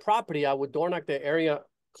buy the property, I would door knock the area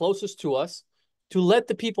closest to us to let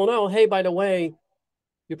the people know, hey, by the way,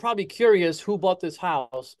 you're probably curious who bought this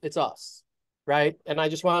house. It's us, right? And I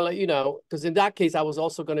just want to let you know, because in that case, I was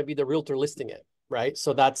also going to be the realtor listing it, right?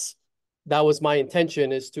 So that was my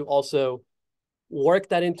intention, is to also work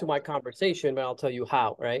that into my conversation, but I'll tell you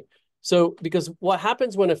how, right? So, because what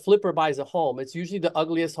happens when a flipper buys a home, it's usually the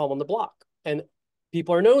ugliest home on the block. And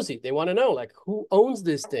people are nosy. They want to know, like, who owns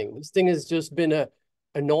this thing? This thing has just been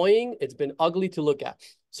annoying. It's been ugly to look at.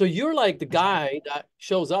 So you're like the guy that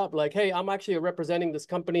shows up like, hey, I'm actually representing this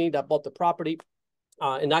company that bought the property.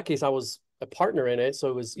 In that case, I was a partner in it, so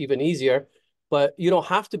it was even easier. But you don't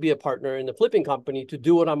have to be a partner in the flipping company to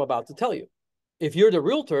do what I'm about to tell you. If you're the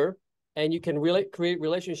realtor and you can create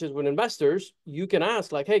relationships with investors, you can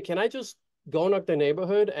ask like, hey, can I just go knock the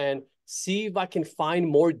neighborhood and see if I can find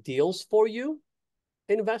more deals for you,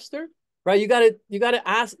 investor? Right? You gotta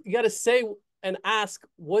ask, you gotta say and ask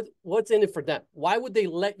what's in it for them. Why would they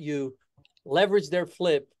let you leverage their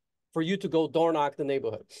flip for you to go door knock the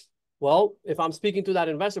neighborhood? Well, if I'm speaking to that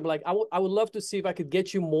investor, like, I would love to see if I could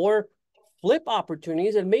get you more flip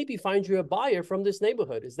opportunities and maybe find you a buyer from this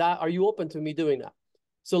neighborhood. Are you open to me doing that?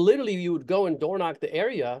 So literally you would go and door knock the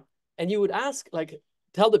area and you would ask, like,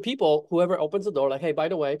 tell the people, whoever opens the door, like, hey, by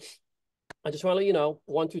the way, I just want to let you know,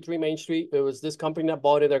 123 Main Street, it was this company that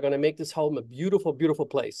bought it. They're going to make this home a beautiful, beautiful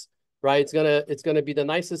place, right? It's gonna be the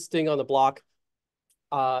nicest thing on the block.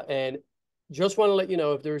 And just want to let you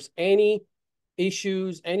know, if there's any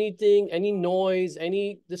issues, anything, any noise,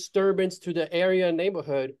 any disturbance to the area and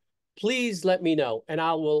neighborhood, please let me know. And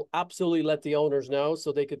I will absolutely let the owners know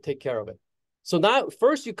so they could take care of it. So now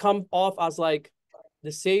first you come off as like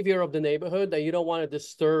the savior of the neighborhood, that you don't want to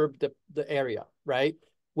disturb the area, right?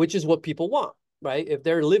 Which is what people want, right? If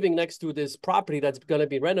they're living next to this property that's going to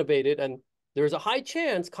be renovated, and there's a high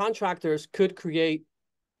chance contractors could create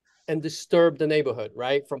and disturb the neighborhood,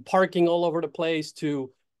 right? From parking all over the place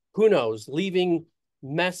to, who knows, leaving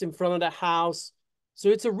mess in front of the house. So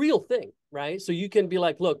it's a real thing, right? So you can be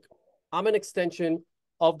like, look, I'm an extension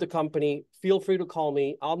of the company. Feel free to call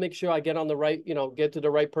me. I'll make sure I get on the right, get to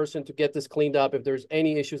the right person to get this cleaned up if there's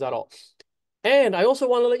any issues at all. And I also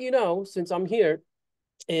want to let you know, since I'm here,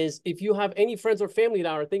 is if you have any friends or family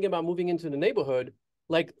that are thinking about moving into the neighborhood,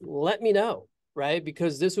 like let me know, right?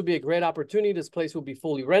 Because this would be a great opportunity. This place will be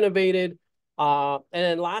fully renovated. And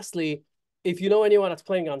then lastly, if you know anyone that's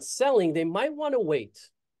planning on selling, they might want to wait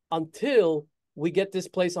until we get this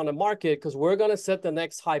place on the market, because we're going to set the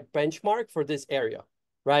next high benchmark for this area,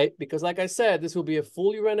 right? Because like I said, this will be a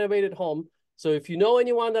fully renovated home. So if you know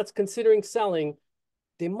anyone that's considering selling,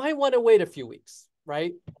 they might want to wait a few weeks,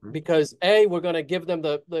 right? Because we're going to give them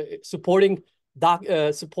the supporting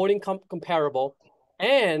comparable,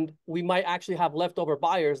 and we might actually have leftover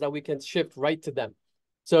buyers that we can shift right to them.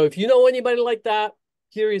 So if you know anybody like that,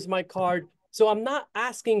 here is my card. So I'm not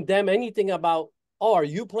asking them anything about, oh, are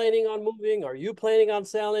you planning on moving? Are you planning on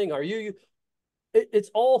selling? Are you?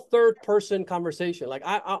 It's all third person conversation. Like,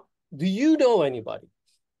 do you know anybody?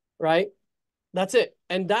 Right? That's it.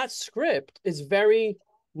 And that script is very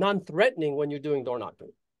non-threatening when you're doing door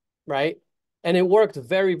knocking, right? And it worked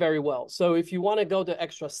very, very well. So if you want to go the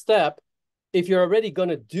extra step, if you're already going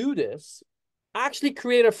to do this, actually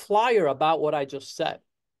create a flyer about what I just said,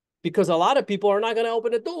 because a lot of people are not going to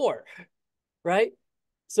open the door, right?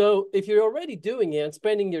 So if you're already doing it and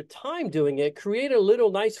spending your time doing it, create a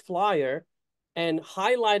little nice flyer and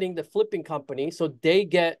highlighting the flipping company so they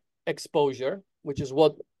get exposure, which is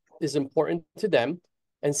what is important to them,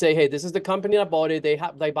 and say, hey, this is the company that bought it.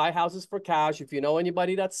 They buy houses for cash. If you know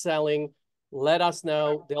anybody that's selling, let us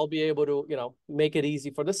know. They'll be able to, make it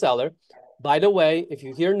easy for the seller. By the way, if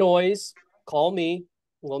you hear noise, call me.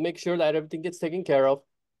 We'll make sure that everything gets taken care of.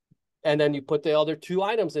 And then you put the other 2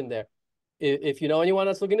 items in there. If you know anyone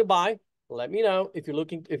that's looking to buy, let me know. If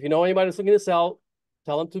you know anybody that's looking to sell,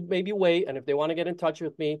 tell them to maybe wait. And if they want to get in touch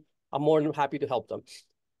with me, I'm more than happy to help them.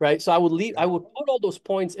 Right. So I would put all those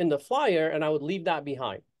points in the flyer and I would leave that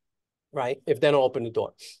behind. Right. If they don't open the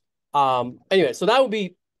door. Anyway, so that would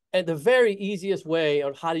be the very easiest way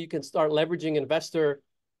on how you can start leveraging investor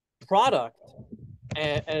product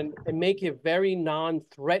and make a very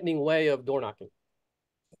non-threatening way of door knocking.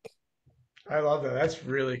 I love that. That's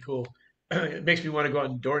really cool. It makes me want to go out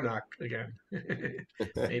and door knock again.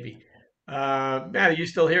 Maybe. Matt, are you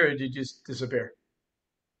still here or did you just disappear?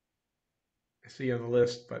 I see you on the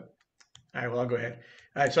list, but all right, well, I'll go ahead.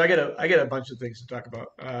 All right, so I got a bunch of things to talk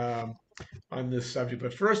about on this subject,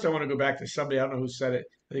 but first I want to go back to somebody. I don't know who said it.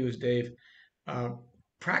 I think it was Dave. Um,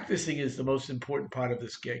 Practicing is the most important part of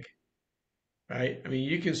this gig, right? I mean,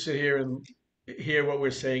 you can sit here and hear what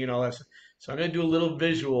we're saying and all that stuff. So I'm going to do a little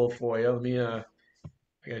visual for you. Let me. I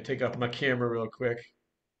got to take off my camera real quick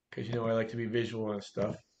because I like to be visual on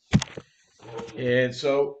stuff. And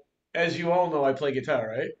so, as you all know, I play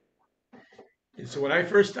guitar, right? And so when I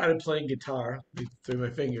first started playing guitar through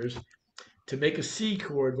my fingers, to make a C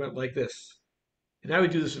chord went like this. And I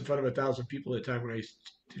would do this in front of 1,000 people at a time when I used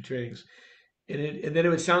to do trainings. And then it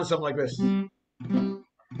would sound something like this. And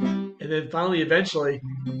then finally, eventually,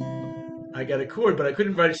 I got a chord, but I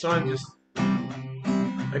couldn't write a song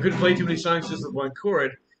I couldn't play too many songs just with one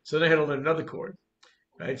chord. So then I had to learn another chord,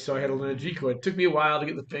 right? So I had to learn a G chord. It took me a while to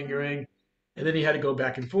get the fingering. And then you had to go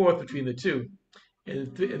back and forth between the two.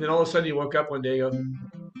 And then all of a sudden you woke up one day and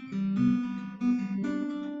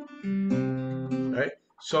go, right?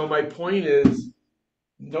 So my point is,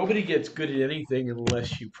 nobody gets good at anything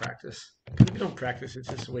unless you practice. If you don't practice, it's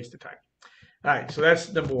just a waste of time. All right, so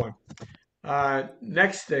that's number one.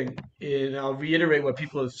 Next thing, and I'll reiterate what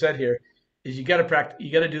people have said here, is you got to practice.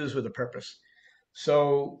 You got to do this with a purpose.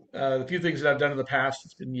 So a few things that I've done in the past,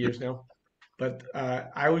 it's been years now, but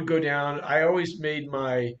I would go down. I always made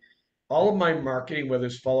all of my marketing, whether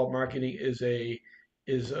it's follow-up marketing, is a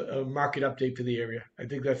market update for the area. I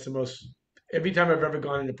think that's the most. Every time I've ever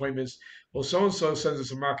gone in appointments, well, so and so sends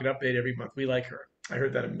us a market update every month. We like her. I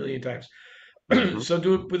heard that a million times. So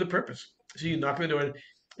do it with a purpose. So you knock on the door and,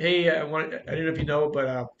 hey, I don't know if you know,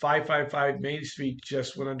 but 555 Main Street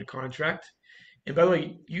just went under contract. And by the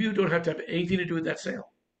way, you don't have to have anything to do with that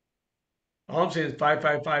sale. All I'm saying is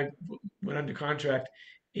 555 went under contract,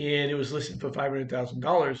 and it was listed for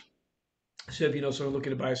 $500,000. So if someone looking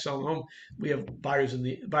to buy or sell a home, we have buyers.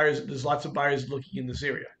 There's lots of buyers looking in this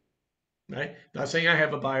area, right? Not saying I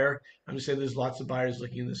have a buyer. I'm just saying there's lots of buyers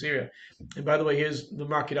looking in this area. And by the way, here's the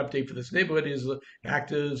market update for this neighborhood: is the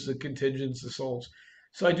actives, the contingents, the solds.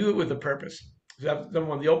 So I do it with a purpose. So number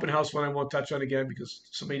one, the open house one I won't touch on again because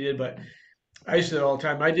somebody did, but I used to do it all the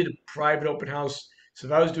time. I did a private open house. So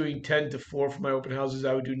if I was doing 10 to 4 for my open houses,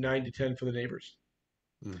 I would do 9 to 10 for the neighbors.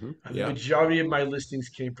 The majority of my listings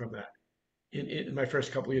came from that. In my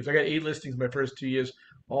first couple of years, I got 8 listings my first 2 years.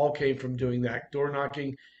 All came from doing that door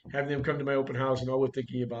knocking, having them come to my open house, and all we're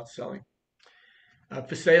thinking about selling.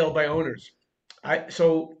 For sale by owners.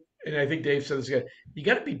 So and I think Dave said this again, you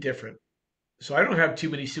got to be different. So I don't have too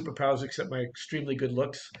many superpowers except my extremely good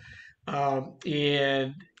looks.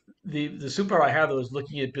 And the superpower I have though is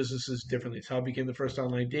looking at businesses differently. It's how I became the first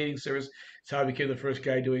online dating service. It's how I became the first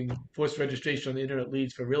guy doing forced registration on the internet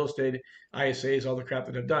leads for real estate, ISAs, all the crap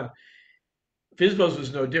that I've done. FSBOs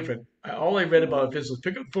was no different. All I read about FSBOs was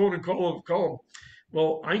pick up the phone and call them, call them.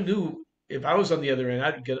 Well, I knew if I was on the other end,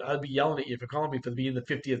 I'd be yelling at you for calling me for being the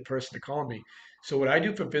 50th person to call me. So what I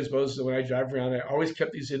do for FSBOs is when I drive around, I always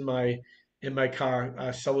kept these in my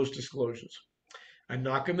car, seller's disclosures. I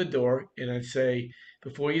knock on the door and I'd say,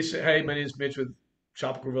 before you say, hey, my name is Mitch with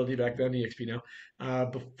Tropical Realty back then, EXP now.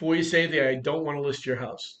 Before you say anything, I don't want to list your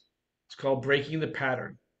house. It's called breaking the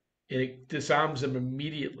pattern. And it disarms them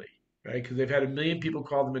immediately, right? Because they've had a million people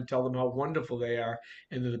call them and tell them how wonderful they are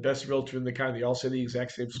and they're the best realtor in the county. They all say the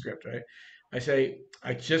exact same script, right? I say,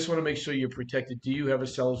 I just want to make sure you're protected. Do you have a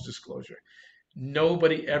seller's disclosure?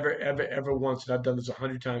 Nobody ever, ever, ever once, and I've done this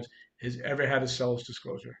 100 times, has ever had a seller's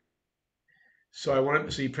disclosure. So I want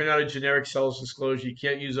to, so you print out a generic seller's disclosure. You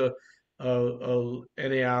can't use a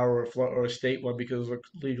NAR or a state one because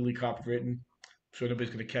it's legally copywritten. So nobody's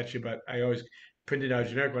going to catch you. But I always printed out a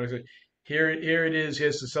generic one. I said, here it is.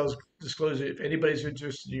 Here's the seller's disclosure. If anybody's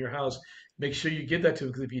interested in your house, make sure you give that to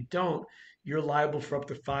them because if you don't, you're liable for up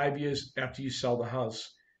to 5 years after you sell the house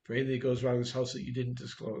for anything that goes wrong in this house that you didn't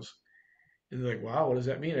disclose. And they're like, wow, what does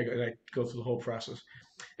that mean? I go through the whole process.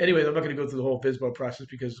 Anyway, I'm not going to go through the whole FSBO process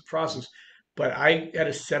because the process, but I had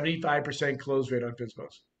a 75% close rate on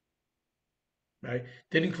FSBOs. Right?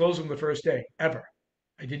 Didn't close them the first day, ever.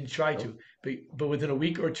 I didn't try to, but within a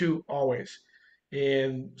week or two, always.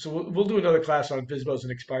 And so we'll do another class on FSBOs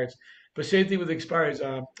and expireds. But same thing with expireds.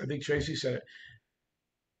 I think Tracy said it.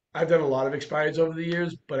 I've done a lot of expireds over the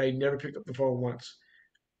years, but I never picked up the phone once.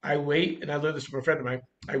 I wait, and I learned this from a friend of mine.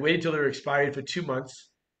 I wait until they're expired for 2 months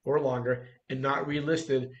or longer and not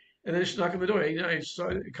relisted, and then just knock on the door. Hey, I saw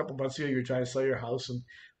a couple months ago you were trying to sell your house, and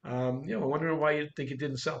I'm wondering why you think it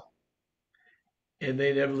didn't sell. And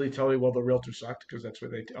they inevitably tell me, well, the realtor sucked because that's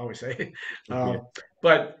what they always say.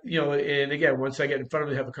 But and again, once I get in front of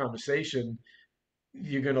them and have a conversation,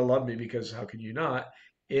 you're gonna love me because how can you not?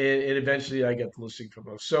 And eventually, I get the listing from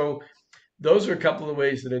those. So those are a couple of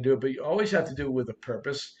ways that I do it, but you always have to do it with a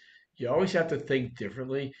purpose. You always have to think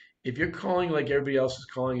differently. If you're calling like everybody else is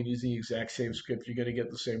calling and using the exact same script, you're going to get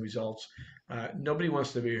the same results. Nobody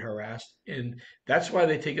wants to be harassed. And that's why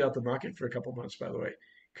they take it out the market for a couple months, by the way,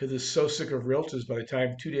 because they're so sick of realtors. By the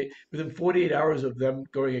time within 48 hours of them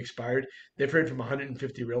going expired, they've heard from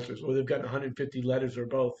 150 realtors, or they've gotten 150 letters or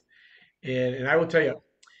both. And I will tell you,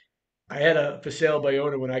 I had a for sale by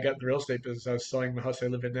owner when I got in the real estate business. I was selling the house I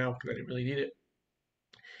live in now because I didn't really need it.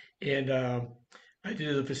 And I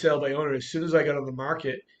did a for sale by owner. As soon as I got on the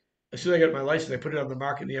market, as soon as I got my license, I put it on the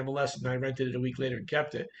market in the MLS and I rented it a week later and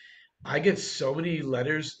kept it. I get so many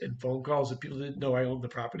letters and phone calls that people didn't know I owned the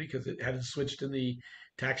property because it hadn't switched in the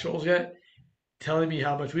tax rolls yet, telling me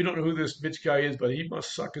how much we don't know who this Mitch guy is, but he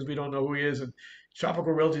must suck because we don't know who he is. And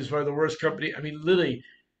Tropical Realty is probably the worst company. I mean, literally,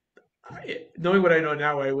 knowing what I know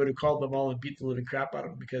now, I would have called them all and beat the living crap out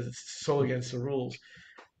of them because it's so against the rules.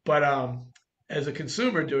 But as a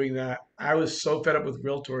consumer doing that, I was so fed up with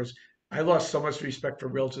realtors. I lost so much respect for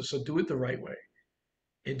realtors. So do it the right way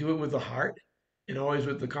and do it with the heart and always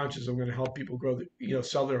with the conscience. I'm going to help people grow,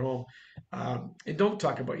 sell their home. And don't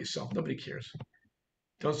talk about yourself. Nobody cares.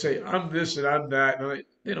 Don't say I'm this and I'm that. No,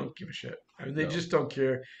 they don't give a shit. I mean, they just don't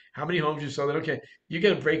care how many homes you sell. They don't care. You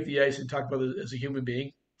got to break the ice and talk about it as a human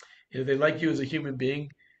being. And if they like you as a human being,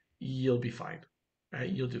 you'll be fine. Right?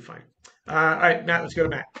 You'll do fine. All right, Matt, let's go to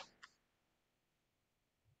Matt.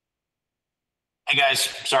 Hey guys,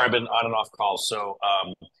 sorry I've been on and off calls. So,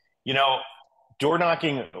 you know, door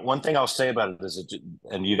knocking, one thing I'll say about it is,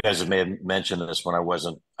 and you guys may have mentioned this when I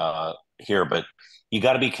wasn't here, but you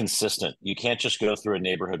got to be consistent. You can't just go through a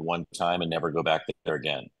neighborhood one time and never go back there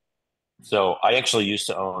again. So I actually used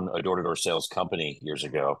to own a door-to-door sales company years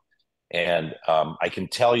ago. And I can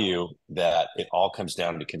tell you that it all comes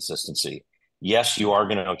down to consistency. Yes, you are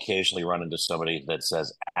going to occasionally run into somebody that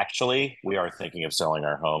says, actually, we are thinking of selling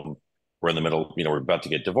our home. We're in the middle, we're about to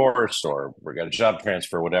get divorced or we've got a job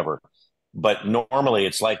transfer, whatever. But normally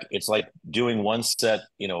it's like doing one set,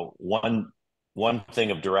 one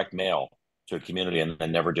thing of direct mail to a community and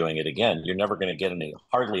then never doing it again. You're never going to get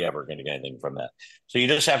hardly ever going to get anything from that. So you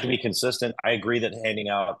just have to be consistent. I agree that handing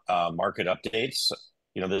out market updates,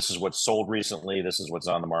 this is what's sold recently, this is what's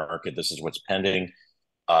on the market, this is what's pending,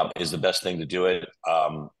 is the best thing to do it.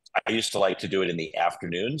 I used to like to do it in the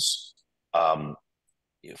afternoons.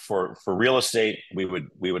 For real estate, we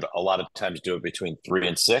would a lot of times do it between 3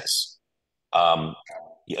 and 6.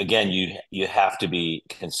 again, you have to be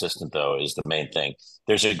consistent, though, is the main thing.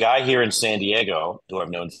 There's a guy here in San Diego who I've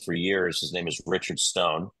known for years. His name is Richard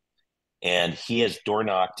Stone, and he has door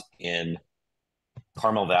knocked in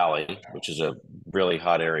Carmel Valley, which is a really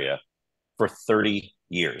hot area, for 30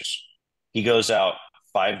 years. He goes out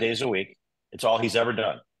 5 days a week. It's all he's ever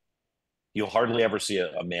done. You'll hardly ever see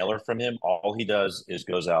a mailer from him. All he does is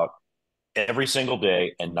goes out every single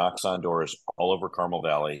day and knocks on doors all over Carmel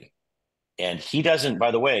Valley. And he doesn't,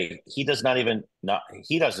 by the way, he doesn't knock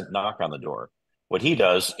on the door. What he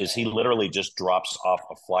does is he literally just drops off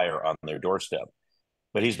a flyer on their doorstep.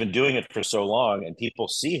 But he's been doing it for so long, and people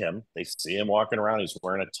see him. They see him walking around. He's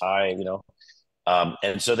wearing a tie,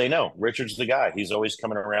 and so they know Richard's the guy. He's always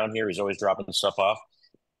coming around here. He's always dropping stuff off.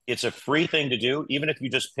 It's a free thing to do, even if you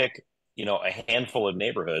just pick, a handful of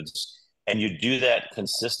neighborhoods and you do that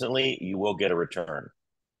consistently, you will get a return.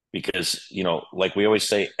 Because, like we always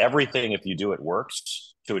say, everything, if you do it,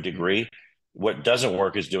 works to a degree. What doesn't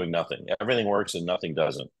work is doing nothing. Everything works and nothing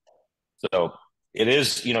doesn't. So it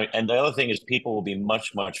is, and the other thing is people will be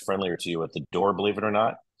much, much friendlier to you at the door, believe it or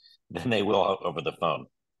not, than they will over the phone.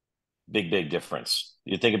 Big difference.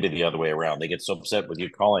 You'd think it'd be the other way around. They get so upset with you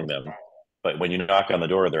calling them, but when you knock on the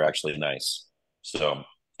door, they're actually nice. So,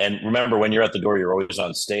 and remember, when you're at the door, you're always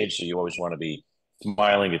on stage, so you always want to be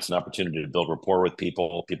smiling. It's an opportunity to build rapport with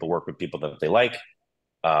people. People work with people that they like.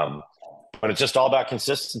 But it's just all about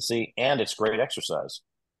consistency, and it's great exercise.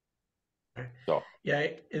 So yeah,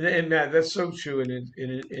 and Matt, that's so true.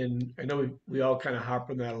 And I know we all kind of hop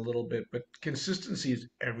on that a little bit, but consistency is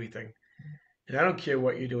everything. And I don't care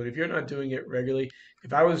what you're doing. If you're not doing it regularly,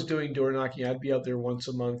 if I was doing door knocking, I'd be out there once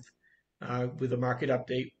a month with a market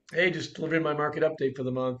update. Hey, just delivering my market update for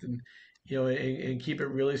the month, and keep it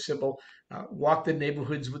really simple. Walk the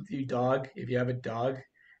neighborhoods with your dog if you have a dog,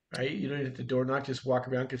 right? You don't have to door knock, just walk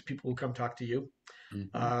around because people will come talk to you.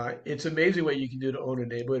 It's amazing what you can do to own a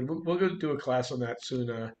neighborhood. We'll go do a class on that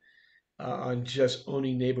soon on just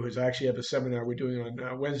owning neighborhoods. I actually have a seminar we're doing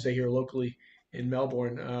on Wednesday here locally in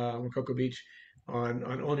Melbourne, Cocoa Beach, on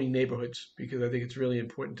owning neighborhoods, because I think it's really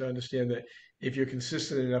important to understand that if you're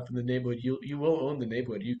consistent enough in the neighborhood, you will own the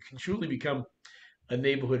neighborhood. You can truly become a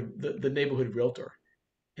neighborhood, the neighborhood realtor.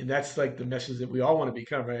 And that's like the message that we all want to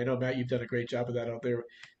become, right? I know, Matt, you've done a great job of that out there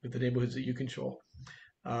with the neighborhoods that you control.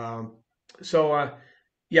 So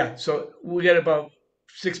we got about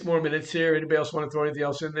 6 more minutes here. Anybody else want to throw anything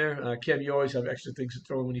else in there? Kim, you always have extra things to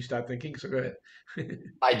throw in when you start thinking, so go ahead.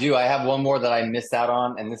 I do. I have one more that I missed out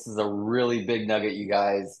on, and this is a really big nugget, you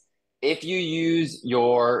guys. If you use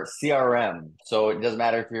your CRM, so it doesn't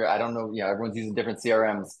matter if I don't know, everyone's using different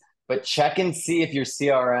CRMs, but check and see if your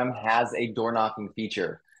CRM has a door knocking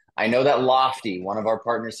feature. I know that Lofty, one of our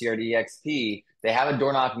partners here at EXP, they have a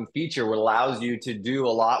door knocking feature that allows you to do a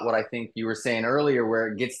lot what I think you were saying earlier, where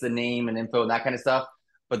it gets the name and info and that kind of stuff.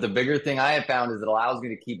 But the bigger thing I have found is it allows me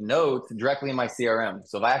to keep notes directly in my CRM.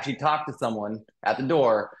 So if I actually talk to someone at the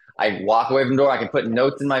door, I walk away from the door, I can put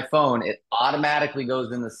notes in my phone. It automatically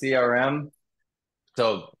goes in the CRM.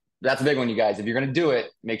 So that's a big one, you guys. If you're going to do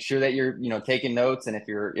it, make sure that you're, taking notes. And if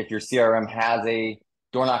your CRM has a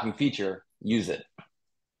door knocking feature, use it.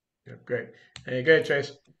 Yeah, great. Hey, go ahead,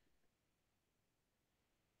 Chase.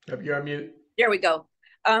 Yep, you're on mute. There we go.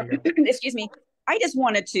 Excuse me. I just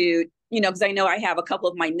wanted to, because I know I have a couple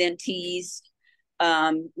of my mentees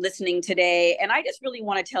listening today, and I just really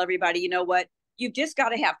want to tell everybody, you know what? You've just got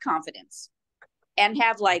to have confidence and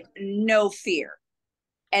have no fear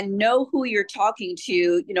and know who you're talking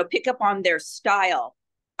to, pick up on their style.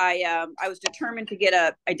 I was determined to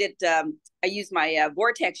get I used my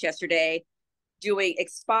Vortex yesterday doing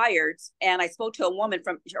expireds, and I spoke to a woman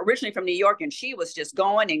originally from New York, and she was just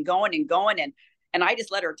going and going and going. And I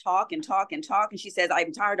just let her talk and talk and talk. And she says,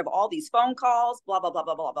 I'm tired of all these phone calls, blah, blah, blah,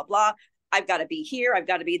 blah, blah, blah, blah. I've got to be here. I've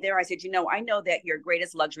got to be there. I said, I know that your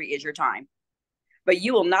greatest luxury is your time, but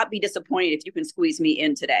you will not be disappointed if you can squeeze me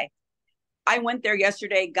in today. I went there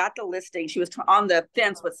yesterday, got the listing. She was on the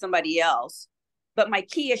fence with somebody else. But my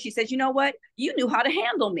key is, she says, you know what? You knew how to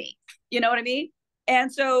handle me. You know what I mean?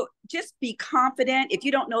 And so just be confident. If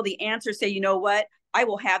you don't know the answer, say, you know what? I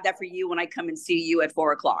will have that for you when I come and see you at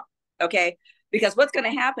 4:00. Okay? Because what's going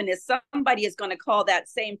to happen is somebody is going to call that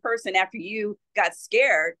same person after you got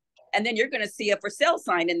scared, and then you're going to see a for sale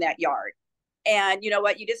sign in that yard. And you know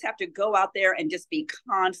what? You just have to go out there and just be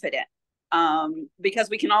confident, because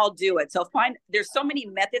we can all do it. So there's so many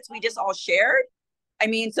methods we just all shared.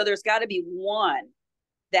 So there's got to be one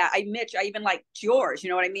that Mitch, I even like yours, you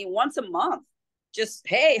know what I mean? Once a month, just,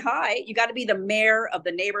 hey, hi, you got to be the mayor of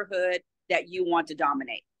the neighborhood that you want to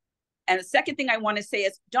dominate. And the second thing I want to say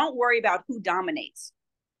is, don't worry about who dominates.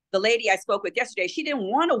 the lady I spoke with yesterday, she didn't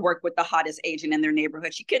want to work with the hottest agent in their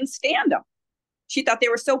neighborhood. She couldn't stand them. She thought they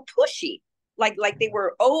were so pushy, like they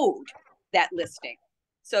were owed that listing.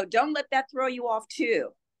 So don't let that throw you off too.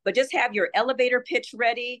 But just have your elevator pitch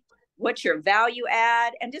ready. What's your value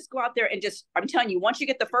add? And just go out there and just, I'm telling you, once you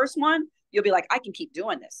get the first one, you'll be like, I can keep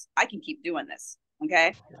doing this. I can keep doing this.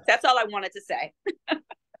 Okay. That's all I wanted to say.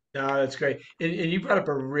 No, that's great. And you brought up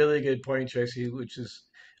a really good point, Tracy, which is,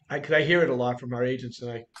 I hear it a lot from our agents,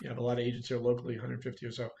 and I have a lot of agents here locally, 150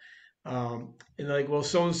 or so. And they're like, well,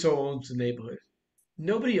 so and so owns the neighborhood.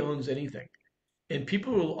 Nobody owns anything. And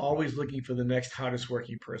people are always looking for the next hottest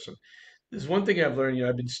working person. There's one thing I've learned,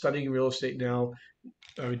 I've been studying real estate now.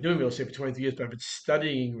 I've been doing real estate for 23 years, but I've been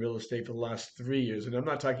studying real estate for the last 3 years. And I'm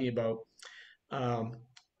not talking about um,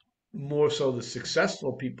 more so the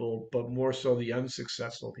successful people, but more so the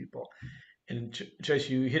unsuccessful people. And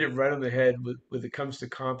Tracy, you hit it right on the head when it comes to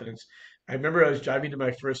confidence. I remember I was driving to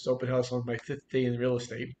my first open house on my 5th day in real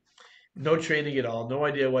estate, no training at all, no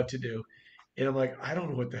idea what to do. And I'm like, I don't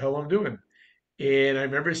know what the hell I'm doing. And I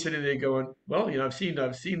remember sitting there going, well, I've seen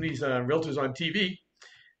these realtors on TV.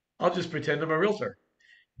 I'll just pretend I'm a realtor.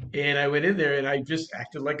 And I went in there and I just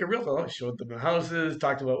acted like a realtor. I showed them the houses,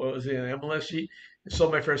 talked about what was in an MLS sheet, and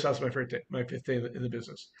sold my first house my first day, my 5th day in the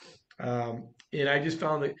business. And I just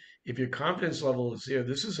found that if your confidence level is there,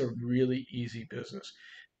 this is a really easy business.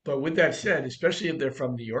 But with that said, especially if they're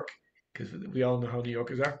from New York, because we all know how New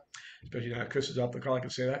Yorkers are, especially now Chris is off the call, I can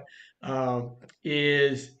say that,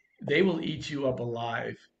 is they will eat you up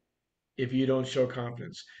alive if you don't show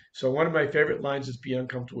confidence. So one of my favorite lines is be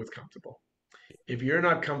uncomfortable with comfortable. If you're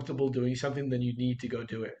not comfortable doing something, then you need to go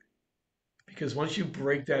do it. Because once you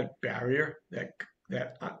break that barrier,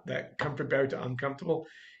 that comfort barrier to uncomfortable,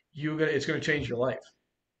 it's gonna change your life.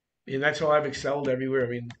 And that's how I've excelled everywhere. I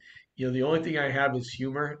mean, the only thing I have is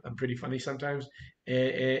humor. I'm pretty funny sometimes,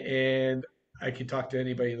 and I can talk to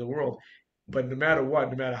anybody in the world. But no matter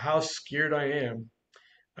what, no matter how scared I am,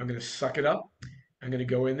 I'm gonna suck it up. I'm gonna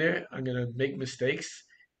go in there. I'm gonna make mistakes,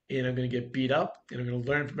 and I'm gonna get beat up, and I'm gonna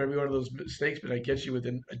learn from every one of those mistakes. But I get you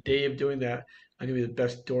within a day of doing that, I'm gonna be the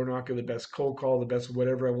best door knocker, the best cold call, the best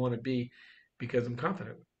whatever I want to be, because I'm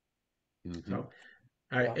confident. Mhm. So,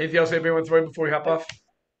 all right. Yeah. Anything else anybody want to throw in before we hop off?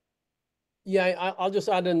 Yeah, I'll just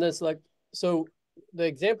add in this, like, so the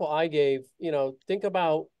example I gave, think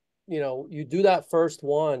about, you do that first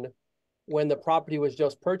one when the property was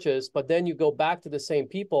just purchased, but then you go back to the same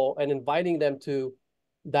people and inviting them to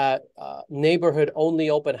that neighborhood only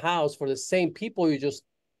open house for the same people you just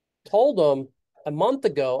told them a month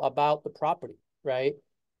ago about the property, right?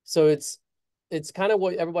 So it's kind of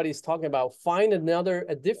what everybody's talking about. Find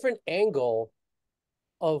a different angle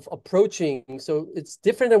of approaching. So it's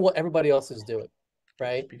different than what everybody else is doing,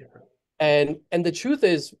 right? Be different. And the truth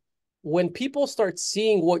is, when people start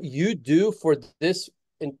seeing what you do for this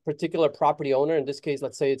in particular property owner, in this case,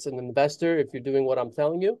 let's say it's an investor, if you're doing what I'm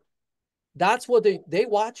telling you, that's what they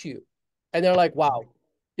watch you. And they're like, wow,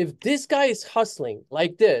 if this guy is hustling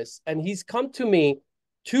like this, and he's come to me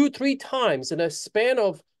 2-3 times in a span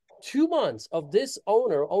of 2 months of this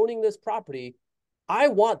owner owning this property, I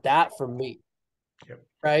want that for me. Yep.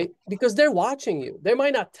 Right? Because they're watching you. They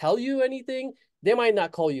might not tell you anything. They might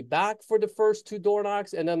not call you back for the first 2 door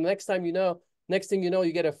knocks. And then next thing you know,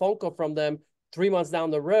 you get a phone call from them 3 months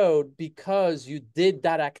down the road because you did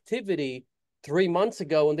that activity 3 months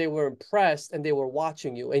ago and they were impressed and they were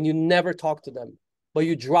watching you and you never talked to them. But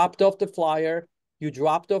you dropped off the flyer. You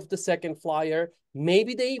dropped off the second flyer.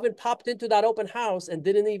 Maybe they even popped into that open house and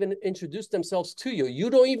didn't even introduce themselves to you.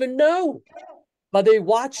 You don't even know, but they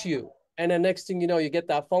watch you. And the next thing you know, you get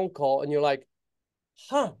that phone call and you're like,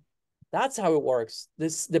 huh, that's how it works.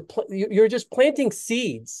 You're just planting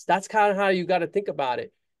seeds. That's kind of how you got to think about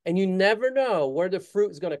it. And you never know where the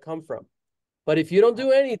fruit is going to come from. But if you don't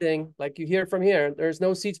do anything, like you hear from here, there's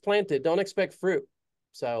no seeds planted. Don't expect fruit.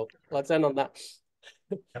 So let's end on that.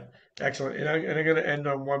 Excellent. And I'm going to end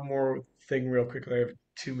on one more thing real quickly. I have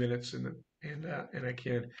 2 minutes and I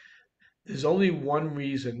can. There's only one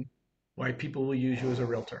reason why people will use you as a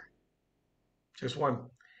realtor. Just one.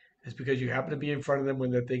 It's because you happen to be in front of them when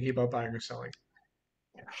they're thinking about buying or selling.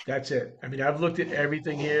 That's it. I mean, I've looked at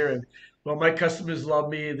everything here and, well, my customers love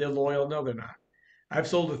me. They're loyal. No, they're not. I've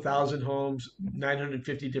sold 1,000 homes,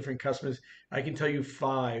 950 different customers. I can tell you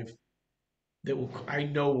 5 that I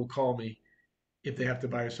know will call me if they have to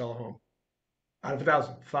buy or sell a home. Out of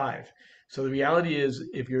 1,000, 5. So the reality is,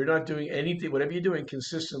 if you're not doing anything, whatever you're doing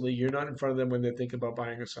consistently, you're not in front of them when they're thinking about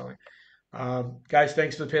buying or selling. Guys,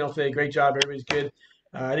 thanks for the panel today. Great job. Everybody's good.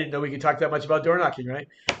 I didn't know we could talk that much about door knocking, right?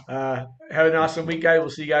 Have an awesome week, guys. We'll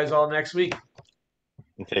see you guys all next week.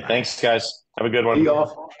 Okay, thanks, guys. Have a good one. See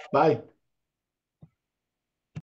y'all. Bye.